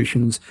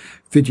resolutions,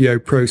 video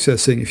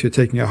processing, if you're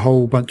taking a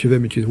whole bunch of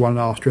images one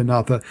after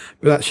another.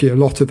 But actually a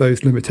lot of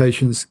those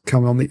limitations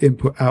come on the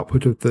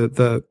input-output of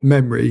the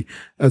memory,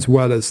 as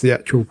well as the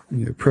actual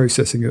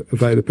processing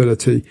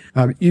availability.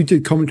 You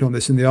did comment on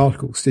this in the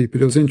article, Steve,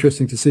 but it was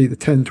interesting to see the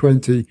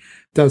 1020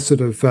 does sort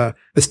of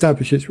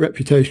establish its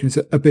reputation as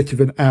a bit of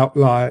an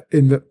outlier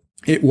in that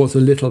it was a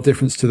little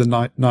difference to the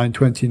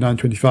 920,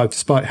 925,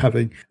 despite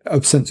having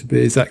ostensibly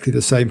exactly the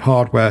same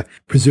hardware.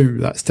 Presumably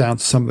that's down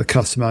to some of the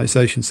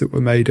customizations that were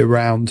made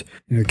around,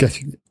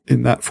 getting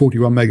in that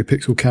 41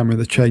 megapixel camera,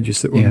 the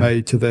changes that were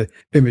made to the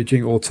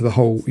imaging or to the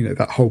whole,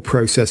 that whole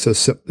processor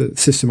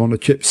system on a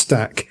chip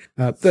stack.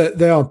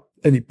 There aren't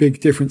any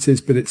big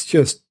differences, but it's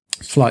just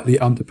slightly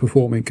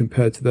underperforming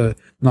compared to the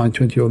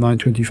 920 or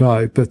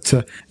 925. But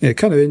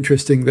kind of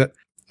interesting that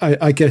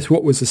I guess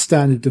what was a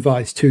standard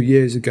device 2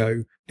 years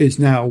ago is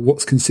now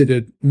what's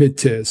considered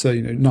mid-tier, so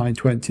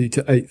 920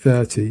 to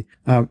 830,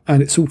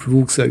 and it sort of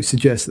also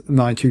suggests that the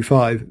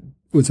 925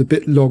 was a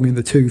bit long in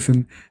the tooth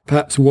and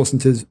perhaps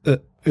wasn't as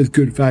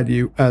good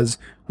value as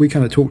we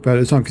kind of talked about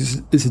at the time,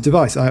 because it's a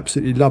device I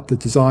absolutely love the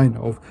design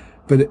of,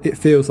 but it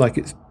feels like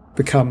it's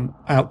become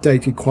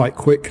outdated quite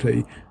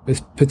quickly,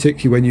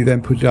 particularly when you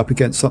then put it up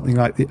against something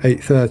like the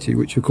 830,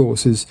 which of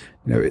course is,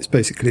 it's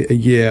basically a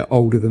year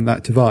older than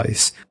that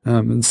device.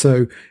 And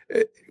so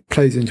it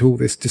plays into all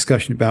this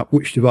discussion about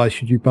which device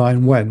should you buy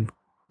and when.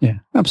 Yeah,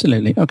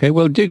 absolutely. Okay,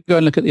 well, do go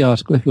and look at the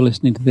article if you're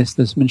listening to this.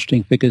 There's some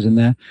interesting figures in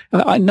there.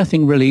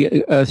 Nothing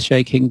really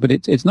earth-shaking, but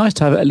it's nice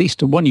to have at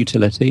least one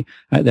utility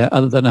out there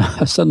other than a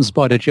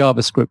SunSpider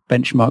JavaScript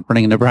benchmark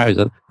running in a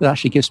browser that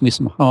actually gives me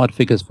some hard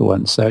figures for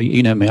once. So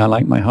you know me, I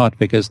like my hard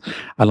figures,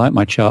 I like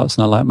my charts,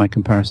 and I like my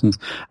comparisons.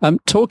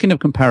 Talking of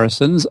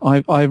comparisons,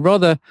 I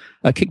rather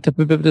kicked up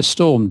a bit of a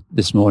storm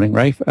this morning,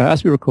 Rafe.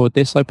 As we record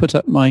this, I put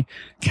up my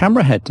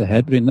camera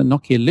head-to-head between the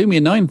Nokia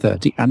Lumia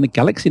 930 and the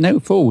Galaxy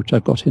Note 4, which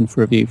I've got in for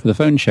review for the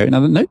phone show. Now,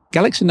 the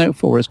Galaxy Note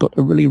 4 has got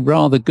a really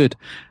rather good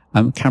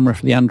camera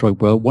for the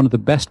Android world, one of the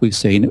best we've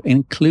seen. It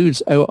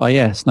includes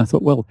OIS, and I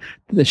thought, well,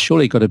 there's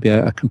surely got to be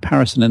a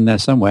comparison in there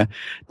somewhere.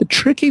 The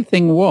tricky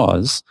thing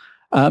was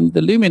the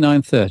Lumia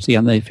 930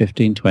 and the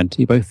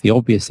 1520, both the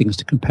obvious things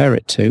to compare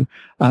it to,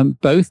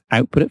 both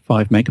output at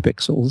 5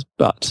 megapixels,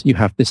 but you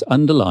have this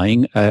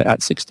underlying,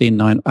 at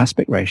 16:9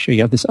 aspect ratio,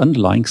 you have this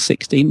underlying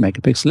 16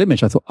 megapixel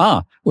image. I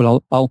thought,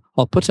 well,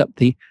 I'll put up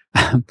the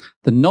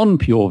the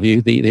non-pure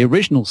view, the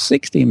original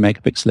 16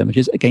 megapixel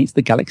images against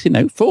the Galaxy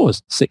Note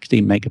 4's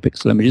 16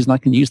 megapixel images, and I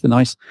can use the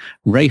nice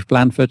Rafe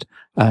Blanford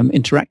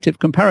interactive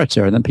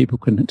comparator, and then people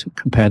can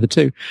compare the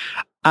two.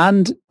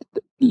 And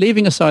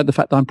leaving aside the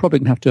fact that I'm probably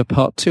going to have to do a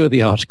part 2 of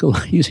the article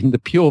using the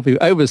pure view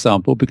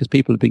oversample because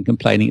people have been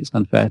complaining it's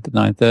unfair to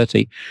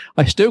 930,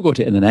 I still got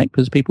it in the neck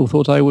because people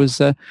thought I was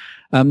the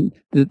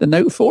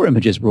Note 4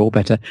 images were all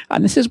better.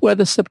 And this is where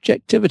the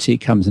subjectivity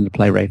comes into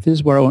play, Rafe. This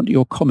is where I want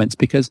your comments,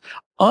 because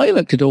I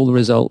looked at all the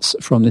results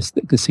from this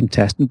thing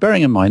test, and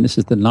bearing in mind this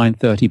is the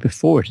 930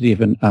 before it had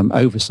even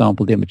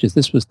oversampled the images.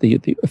 This was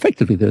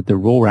effectively the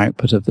raw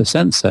output of the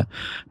sensor,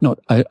 not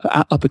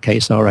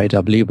uppercase RAW,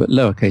 but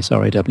lowercase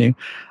RAW.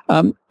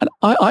 And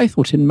I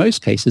thought in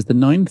most cases the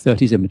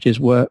 930's images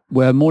were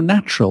more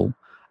natural,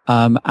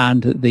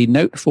 and the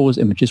Note 4's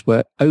images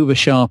were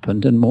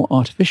over-sharpened and more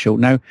artificial.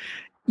 Now,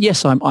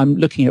 yes, I'm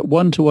looking at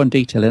one-to-one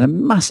detail in a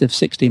massive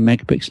 16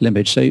 megapixel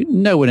image, so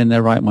no one in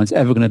their right mind is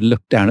ever going to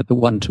look down at the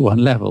one-to-one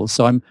level.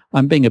 So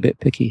I'm being a bit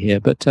picky here,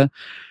 but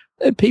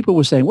people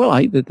were saying, well,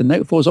 the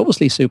Note 4 is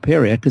obviously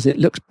superior because it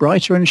looks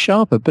brighter and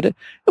sharper. But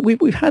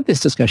we've had this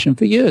discussion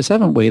for years,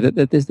 haven't we?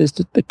 That there's this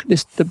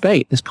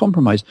debate, this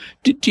compromise.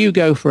 Do you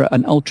go for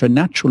an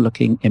ultra-natural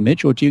looking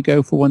image, or do you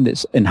go for one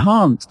that's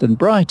enhanced and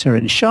brighter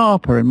and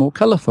sharper and more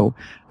colourful?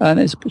 And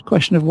it's a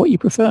question of what you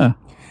prefer.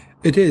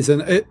 It is,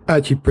 and it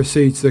actually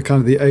precedes the kind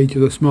of the age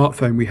of the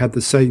smartphone. We had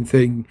the same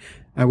thing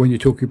when you're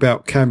talking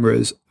about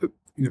cameras,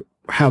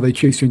 how they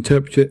choose to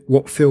interpret it,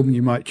 what film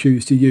you might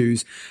choose to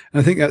use.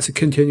 And I think that's a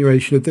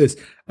continuation of this.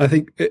 I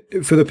think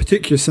for the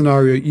particular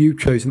scenario you've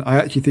chosen, I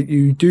actually think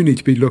you do need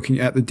to be looking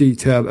at the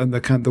detail and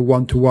the kind of the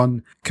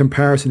one-to-one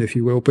comparison, if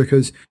you will,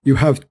 because you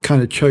have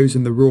kind of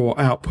chosen the raw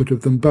output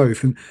of them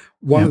both. And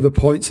one of the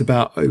points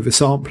about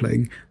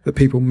oversampling that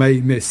people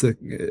may miss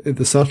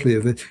the subtlety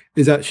of it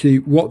is actually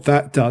what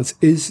that does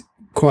is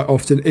quite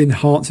often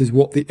enhances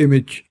what the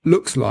image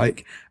looks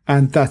like.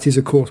 And that is,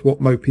 of course,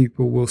 what most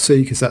people will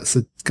see because that's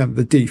kind of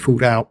the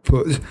default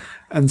output.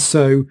 And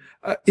so,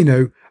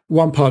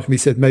 one part of me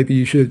said maybe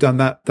you should have done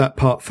that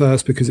part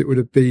first because it would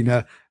have been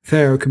a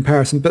fairer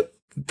comparison. But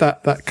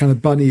that kind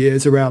of bunny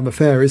ears around the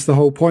fair is the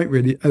whole point,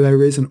 really.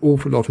 There is an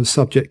awful lot of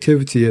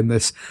subjectivity in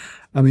this.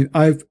 I mean,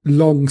 I've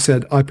long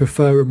said I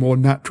prefer a more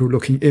natural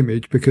looking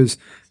image because,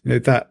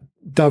 that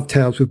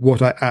dovetails with what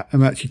I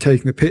am actually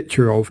taking a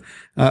picture of.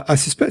 I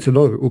suspect a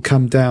lot of it will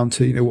come down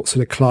to, what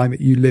sort of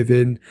climate you live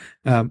in,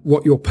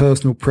 what your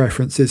personal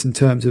preference is in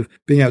terms of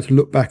being able to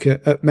look back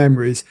at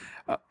memories.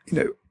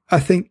 I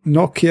think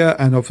Nokia,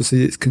 and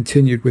obviously it's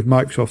continued with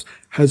Microsoft,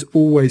 has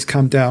always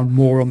come down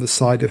more on the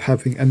side of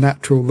having a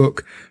natural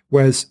look,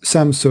 whereas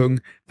Samsung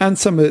and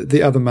some of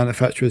the other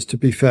manufacturers, to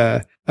be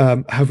fair,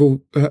 have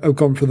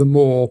gone for the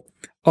more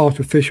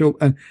artificial.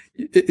 And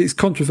it's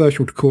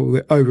controversial to call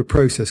it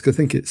over-processed, because I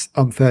think it's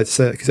unfair to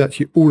say it, because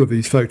actually all of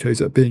these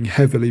photos are being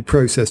heavily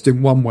processed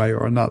in one way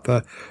or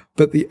another.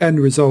 But the end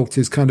result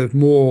is kind of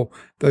more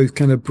those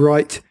kind of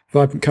bright,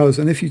 vibrant colours.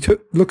 And if you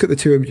look at the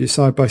two images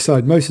side by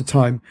side, most of the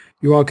time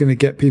you are going to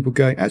get people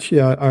going,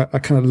 actually, I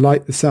kind of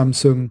like the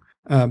Samsung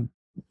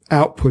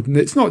output. And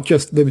it's not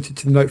just limited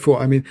to the Note 4.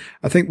 I mean,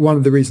 I think one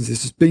of the reasons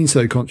this has been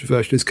so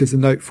controversial is because the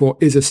Note 4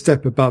 is a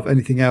step above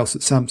anything else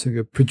that Samsung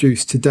have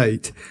produced to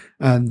date.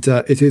 and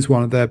it is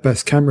one of their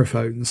best camera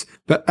phones.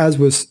 But as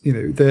was,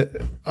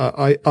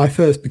 I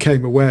first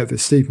became aware of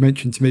this. Steve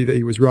mentioned to me that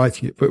he was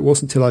writing it, but it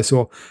wasn't until I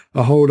saw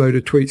a whole load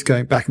of tweets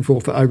going back and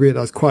forth that I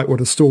realised quite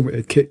what a storm it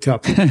had kicked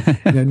up.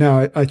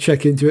 Now I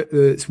check into it,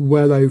 it's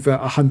well over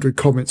 100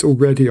 comments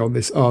already on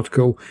this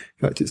article.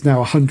 In fact, it's now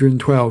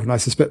 112, and I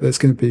suspect there's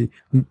going to be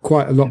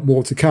quite a lot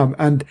more to come.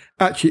 And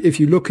actually, if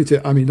you look at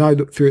it, I mean, I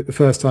looked through it the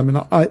first time,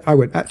 and I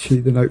went,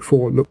 actually, the Note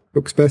 4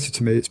 looks better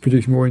to me. It's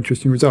producing more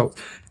interesting results.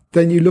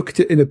 Then you look at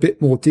it in a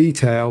bit more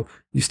detail.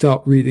 You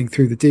start reading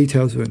through the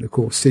details of it. And of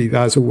course, Steve,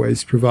 as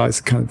always,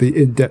 provides kind of the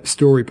in-depth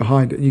story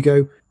behind it. And you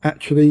go,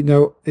 actually,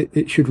 no,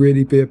 it should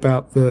really be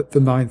about the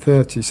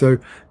 930. So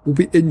it will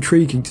be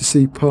intriguing to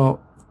see part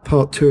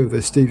 2 of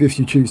this, Steve, if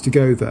you choose to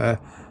go there.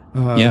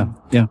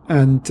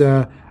 And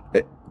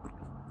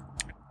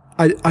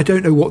I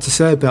don't know what to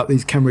say about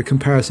these camera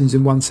comparisons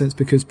in one sense,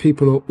 because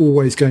people are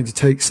always going to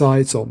take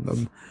sides on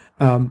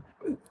them.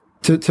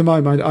 To my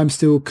mind, I'm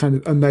still kind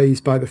of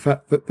amazed by the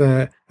fact that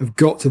they have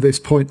got to this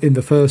point in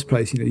the first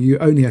place. You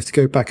only have to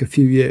go back a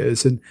few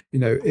years, and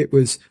it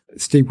was,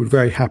 Steve would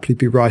very happily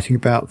be writing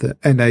about the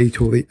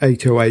N8 or the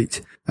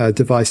 808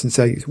 device and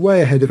saying it's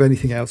way ahead of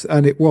anything else,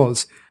 and it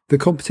was. The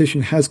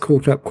competition has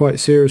caught up quite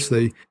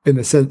seriously in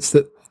the sense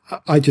that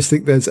I just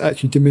think there's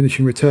actually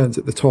diminishing returns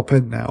at the top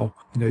end now.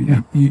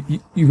 You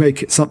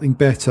make it something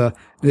better,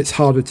 and it's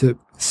harder to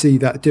see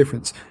that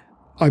difference.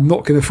 I'm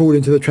not going to fall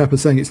into the trap of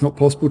saying it's not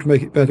possible to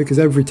make it better, because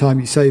every time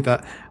you say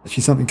that,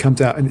 actually something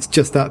comes out and it's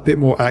just that bit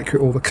more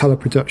accurate, or the colour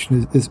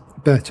production is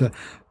better.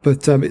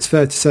 But it's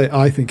fair to say,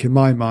 I think in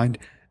my mind,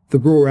 the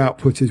raw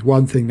output is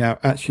one thing now.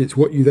 Actually, it's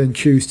what you then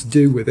choose to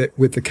do with it,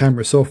 with the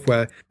camera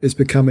software, is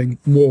becoming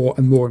more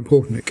and more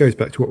important. It goes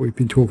back to what we've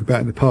been talking about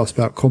in the past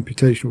about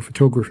computational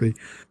photography.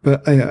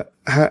 But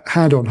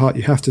hand on heart,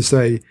 you have to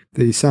say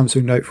the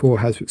Samsung Note 4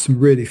 has some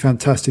really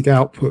fantastic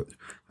output,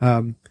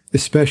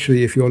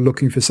 especially if you're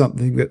looking for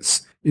something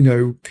that's,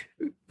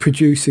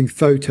 producing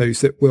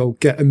photos that will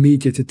get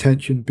immediate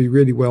attention, be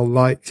really well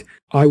liked.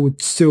 I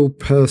would still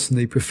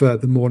personally prefer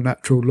the more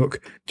natural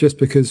look, just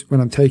because when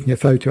I'm taking a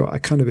photo, I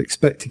kind of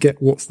expect to get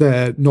what's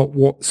there, not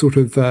what sort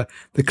of the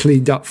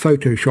cleaned up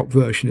Photoshop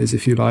version is,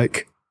 if you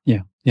like.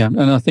 Yeah.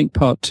 And I think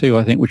part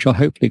 2, which I'll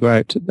hopefully go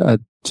out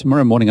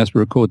tomorrow morning as we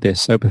record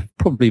this, so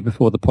probably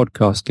before the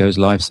podcast goes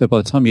live. So by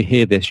the time you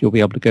hear this, you'll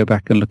be able to go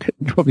back and look at,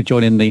 probably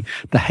join in the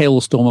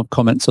hailstorm of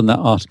comments on that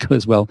article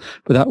as well.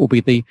 But that will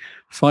be the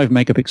 5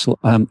 megapixel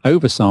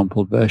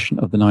oversampled version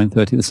of the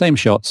 930, the same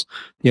shots,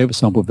 the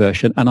oversampled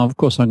version. And of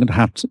course, I'm going to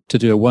have to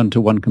do a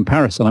one-to-one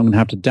comparison. I'm going to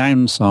have to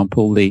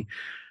downsample the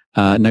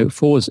Note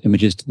 4's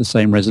images to the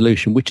same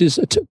resolution, which is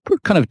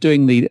kind of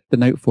doing the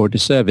Note 4 a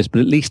disservice,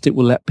 but at least it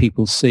will let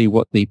people see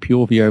what the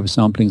pure view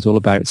oversampling is all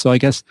about. So I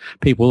guess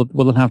people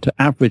will have to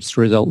average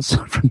the results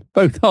from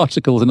both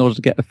articles in order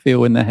to get a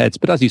feel in their heads.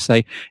 But as you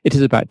say, it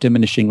is about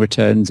diminishing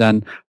returns,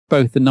 and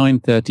both the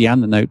 930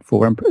 and the Note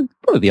 4, and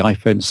probably the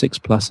iPhone 6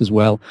 Plus as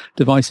well,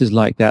 devices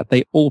like that,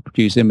 they all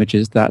produce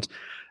images that,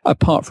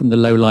 apart from the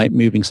low light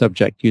moving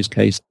subject use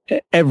case,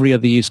 every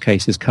other use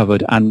case is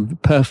covered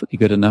and perfectly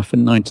good enough for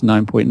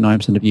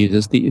 99.9% of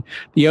users. The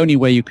only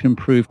way you can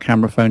improve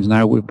camera phones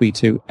now would be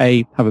to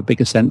have a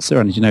bigger sensor,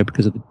 and as you know,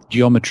 because of the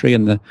geometry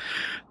and the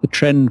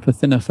trend for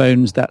thinner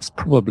phones, that's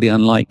probably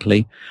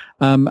unlikely.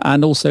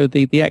 And also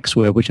the X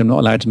word, which I'm not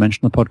allowed to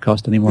mention on the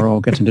podcast anymore, or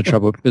I'll get into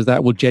trouble, because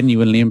that will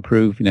genuinely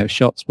improve,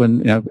 shots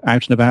when out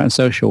and about and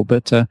social.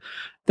 But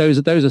those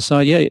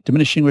aside,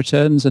 diminishing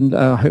returns, and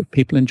I hope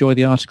people enjoy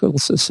the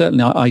articles.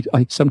 Certainly,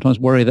 I sometimes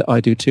worry that I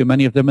do too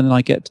many of them, and then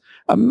I get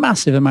a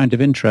massive amount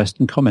of interest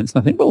and comments,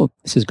 and I think, well,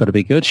 this has got to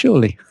be good,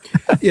 surely.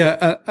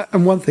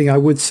 And one thing I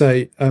would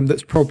say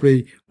that's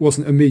probably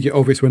wasn't immediately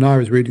obvious when I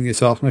was reading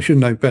this article, and I should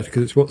have known better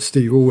because it's what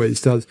Steve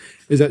always does,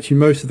 is actually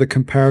most of the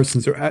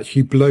comparisons are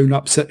actually blown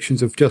up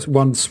sections of just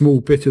one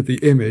small bit of the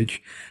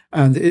image.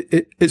 And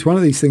it's one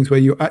of these things where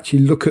you actually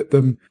look at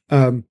them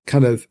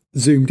kind of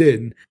zoomed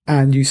in,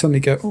 and you suddenly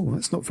go, oh,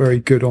 that's not very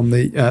good on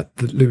the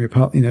Lumia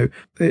part.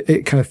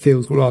 It kind of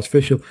feels all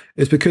artificial.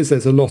 It's because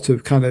there's a lot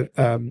of kind of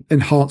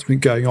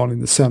enhancement going on in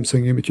the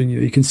Samsung imaging.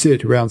 You can see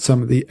it around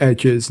some of the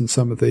edges and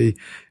some of the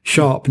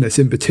sharpness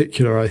in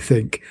particular, I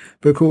think.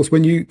 But of course,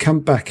 when you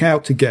come back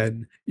out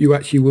again, you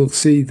actually will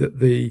see that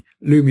the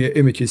Lumia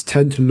images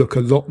tend to look a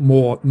lot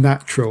more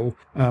natural.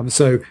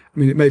 So,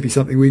 it may be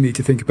something we need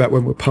to think about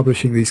when we're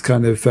publishing these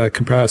kind of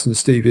comparisons,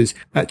 Steve, is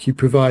actually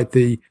provide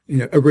the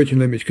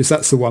original image, because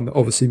that's the one that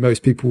obviously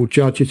most people will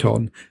judge it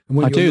on. And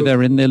when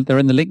they're in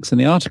the links in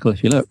the article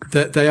if you look.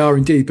 They are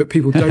indeed, but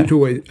people don't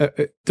always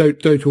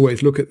don't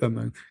always look at them.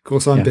 And of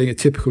course, I'm being a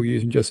typical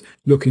user and just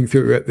looking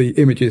through at the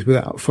images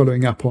without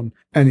following up on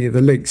any of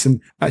the links,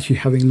 and actually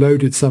having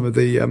loaded some of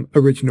the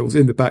originals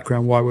in the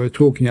background while we're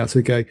talking out.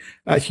 So going,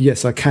 actually,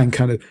 yes, I can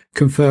kind of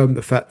confirm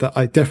the fact that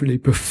I definitely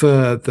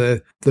prefer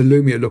the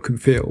Lumia look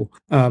and feel.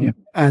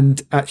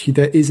 And actually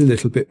there is a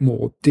little bit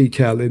more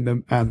detail in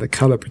them, and the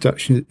color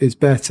production is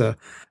better.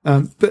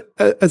 But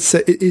as I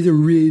say, it is a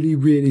really,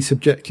 really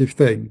subjective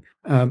thing.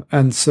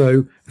 And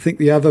so I think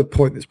the other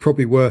point that's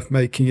probably worth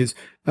making is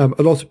a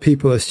lot of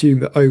people assume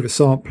that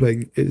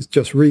oversampling is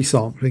just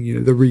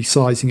resampling, the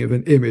resizing of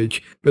an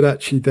image, but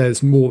actually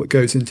there's more that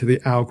goes into the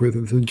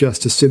algorithm than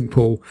just a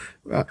simple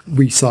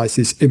resize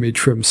this image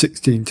from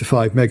 16 to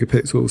 5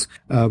 megapixels.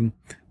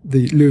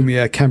 The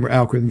Lumia camera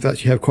algorithms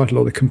actually have quite a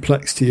lot of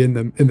complexity in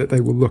them, in that they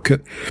will look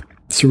at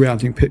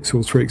surrounding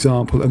pixels, for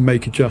example, and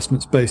make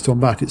adjustments based on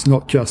that. It's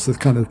not just the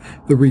kind of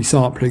the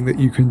resampling that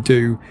you can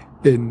do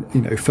in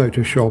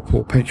Photoshop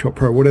or PaintShop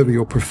Pro, whatever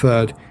your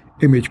preferred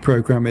image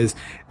program is.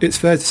 It's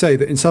fair to say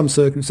that in some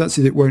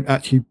circumstances it won't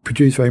actually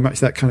produce very much.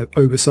 That kind of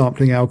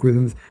oversampling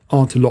algorithms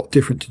aren't a lot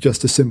different to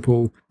just a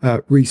simple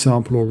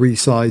resample or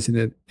resize in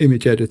an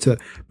image editor,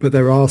 but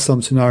there are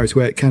some scenarios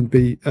where it can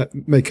be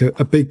make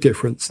a big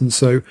difference. And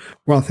so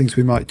one of the things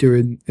we might do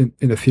in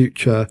a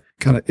future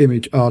kind of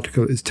image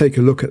article is take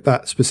a look at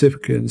that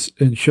specifically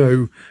and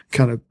show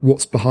kind of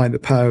what's behind the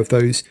power of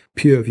those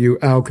pure view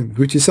algorithms,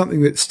 which is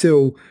something that's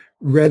still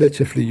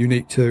relatively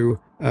unique to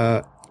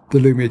the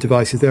Lumia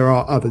devices. There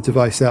are other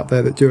devices out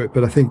there that do it,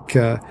 but I think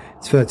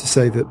it's fair to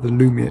say that the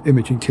Lumia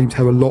imaging teams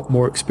have a lot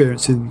more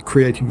experience in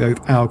creating those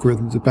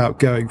algorithms about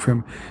going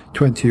from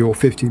 20 or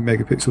 15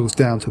 megapixels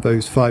down to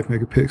those 5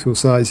 megapixel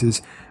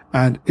sizes.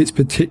 And it's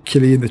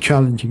particularly in the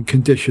challenging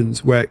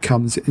conditions where it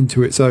comes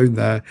into its own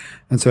there.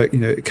 And so,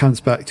 it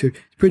comes back to,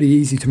 it's pretty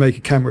easy to make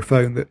a camera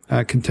phone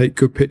that can take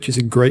good pictures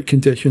in great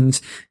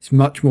conditions. It's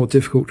much more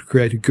difficult to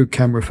create a good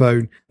camera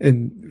phone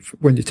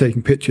when you're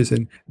taking pictures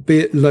in, be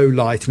it low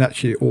light and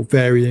actually, or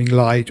varying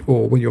light,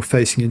 or when you're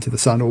facing into the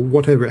sun, or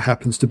whatever it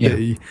happens to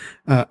be.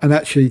 And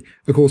actually,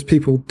 of course,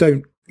 people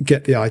don't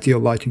get the ideal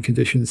lighting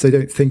conditions. They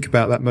don't think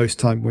about that most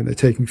time when they're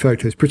taking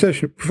photos.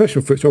 Professional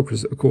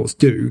photographers, of course,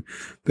 do,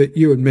 but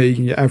you and me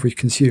and your average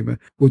consumer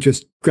will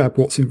just grab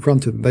what's in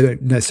front of them. They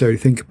don't necessarily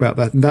think about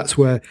that. And that's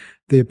where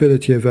the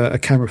ability of a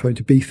camera phone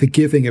to be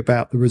forgiving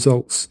about the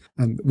results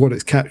and what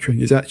it's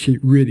capturing is actually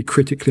really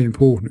critically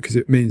important, because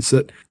it means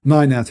that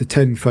 9 out of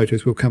 10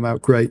 photos will come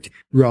out great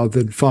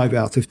rather than 5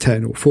 out of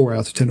 10 or 4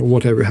 out of 10 or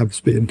whatever it happens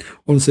to be. And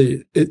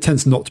honestly, it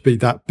tends not to be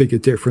that big a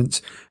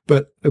difference.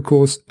 But of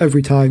course,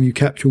 every time you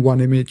capture one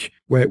image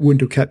where it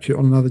wouldn't have captured it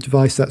on another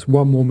device, that's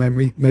one more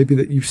memory maybe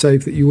that you've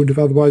saved that you wouldn't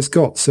have otherwise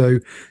got. So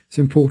it's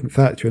an important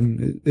factor,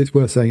 and it's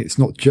worth saying it's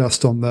not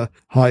just on the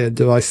high-end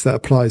device that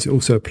applies, it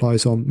also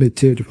applies on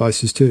mid-tier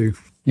devices too.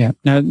 Yeah.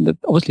 Now,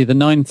 obviously the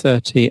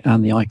 930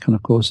 and the Icon,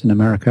 of course, in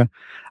America,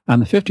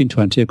 and the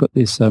 1520 have got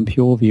this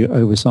pure view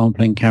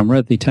oversampling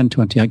camera. The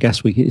 1020, I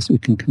guess we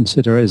can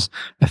consider as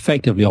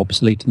effectively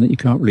obsolete and that you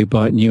can't really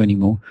buy it new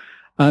anymore.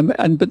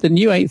 But the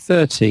new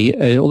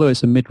 830, although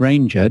it's a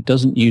mid-ranger,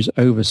 doesn't use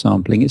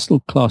oversampling. It's still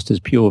classed as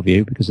pure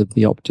view because of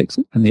the optics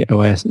and the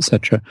OIS,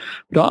 etc.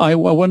 But I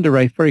wonder,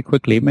 Rafe, very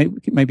quickly,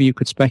 maybe you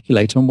could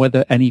speculate on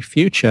whether any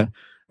future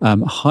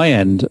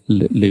high-end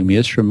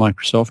Lumias from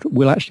Microsoft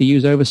will actually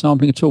use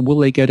oversampling at all. Will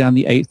they go down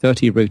the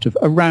 830 route of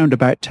around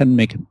about 10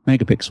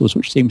 megapixels,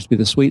 which seems to be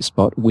the sweet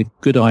spot with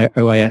good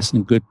OIS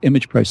and good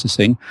image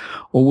processing,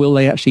 or will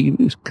they actually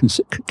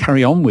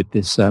carry on with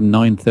this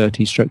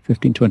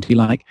 930/1520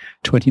 like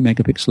 20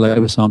 megapixel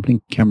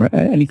oversampling camera?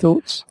 Any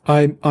thoughts?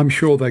 I'm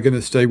sure they're going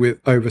to stay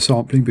with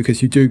oversampling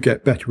because you do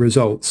get better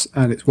results,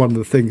 and it's one of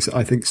the things that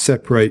I think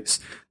separates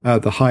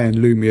the high-end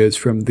Lumias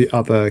from the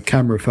other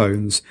camera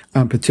phones,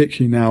 and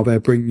particularly now they're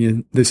bringing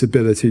in this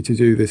ability to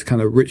do this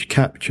kind of rich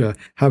capture.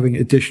 Having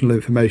additional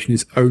information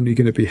is only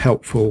going to be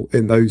helpful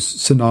in those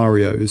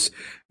scenarios.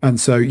 And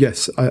so,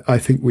 yes, I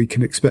think we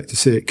can expect to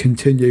see it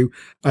continue.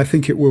 I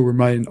think it will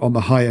remain on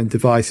the high-end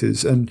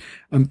devices. And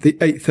the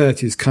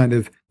 830 is kind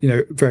of,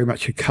 very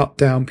much a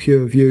cut-down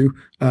pure view,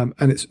 and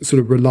it's sort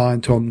of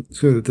reliant on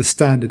sort of the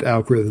standard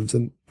algorithms.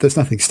 And there's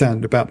nothing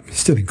standard about them. It's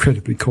still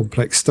incredibly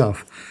complex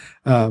stuff.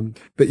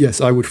 But yes,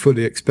 I would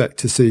fully expect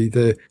to see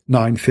the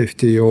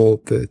 950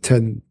 or the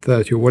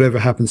 1030 or whatever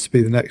happens to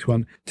be the next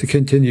one to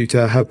continue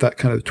to have that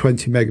kind of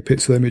 20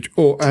 megapixel image,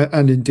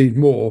 and indeed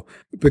more,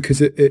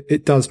 because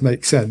it does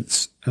make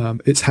sense.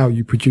 It's how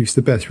you produce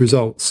the best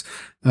results.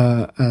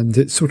 And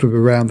it's sort of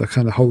around the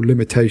kind of whole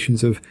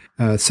limitations of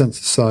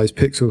sensor size,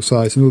 pixel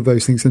size, and all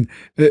those things. And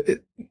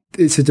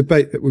it's a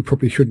debate that we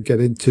probably shouldn't get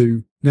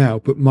into now,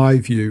 but my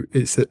view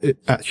is that it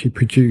actually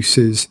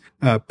produces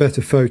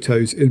better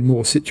photos in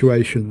more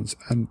situations,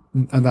 and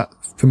that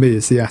for me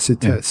is the acid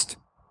test.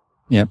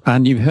 Yeah,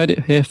 and you've heard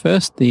it here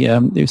first.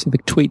 You see the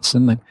tweets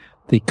and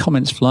the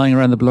comments flying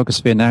around the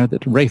blogosphere now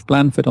that Rafe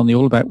Blanford on the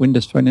All About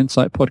Windows Phone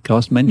Insight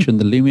podcast mentioned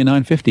the Lumia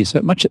 950, so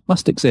it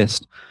must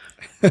exist.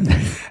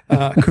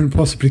 I couldn't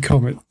possibly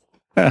comment.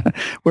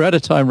 We're out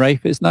of time,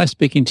 Rafe. It's nice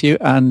speaking to you,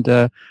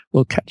 and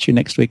we'll catch you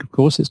next week, of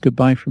course. It's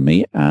goodbye from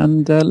me,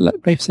 and let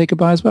Rafe say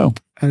goodbye as well.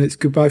 And it's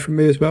goodbye from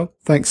me as well.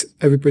 Thanks,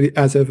 everybody,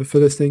 as ever, for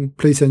listening.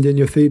 Please send in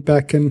your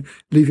feedback and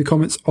leave your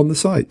comments on the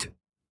site.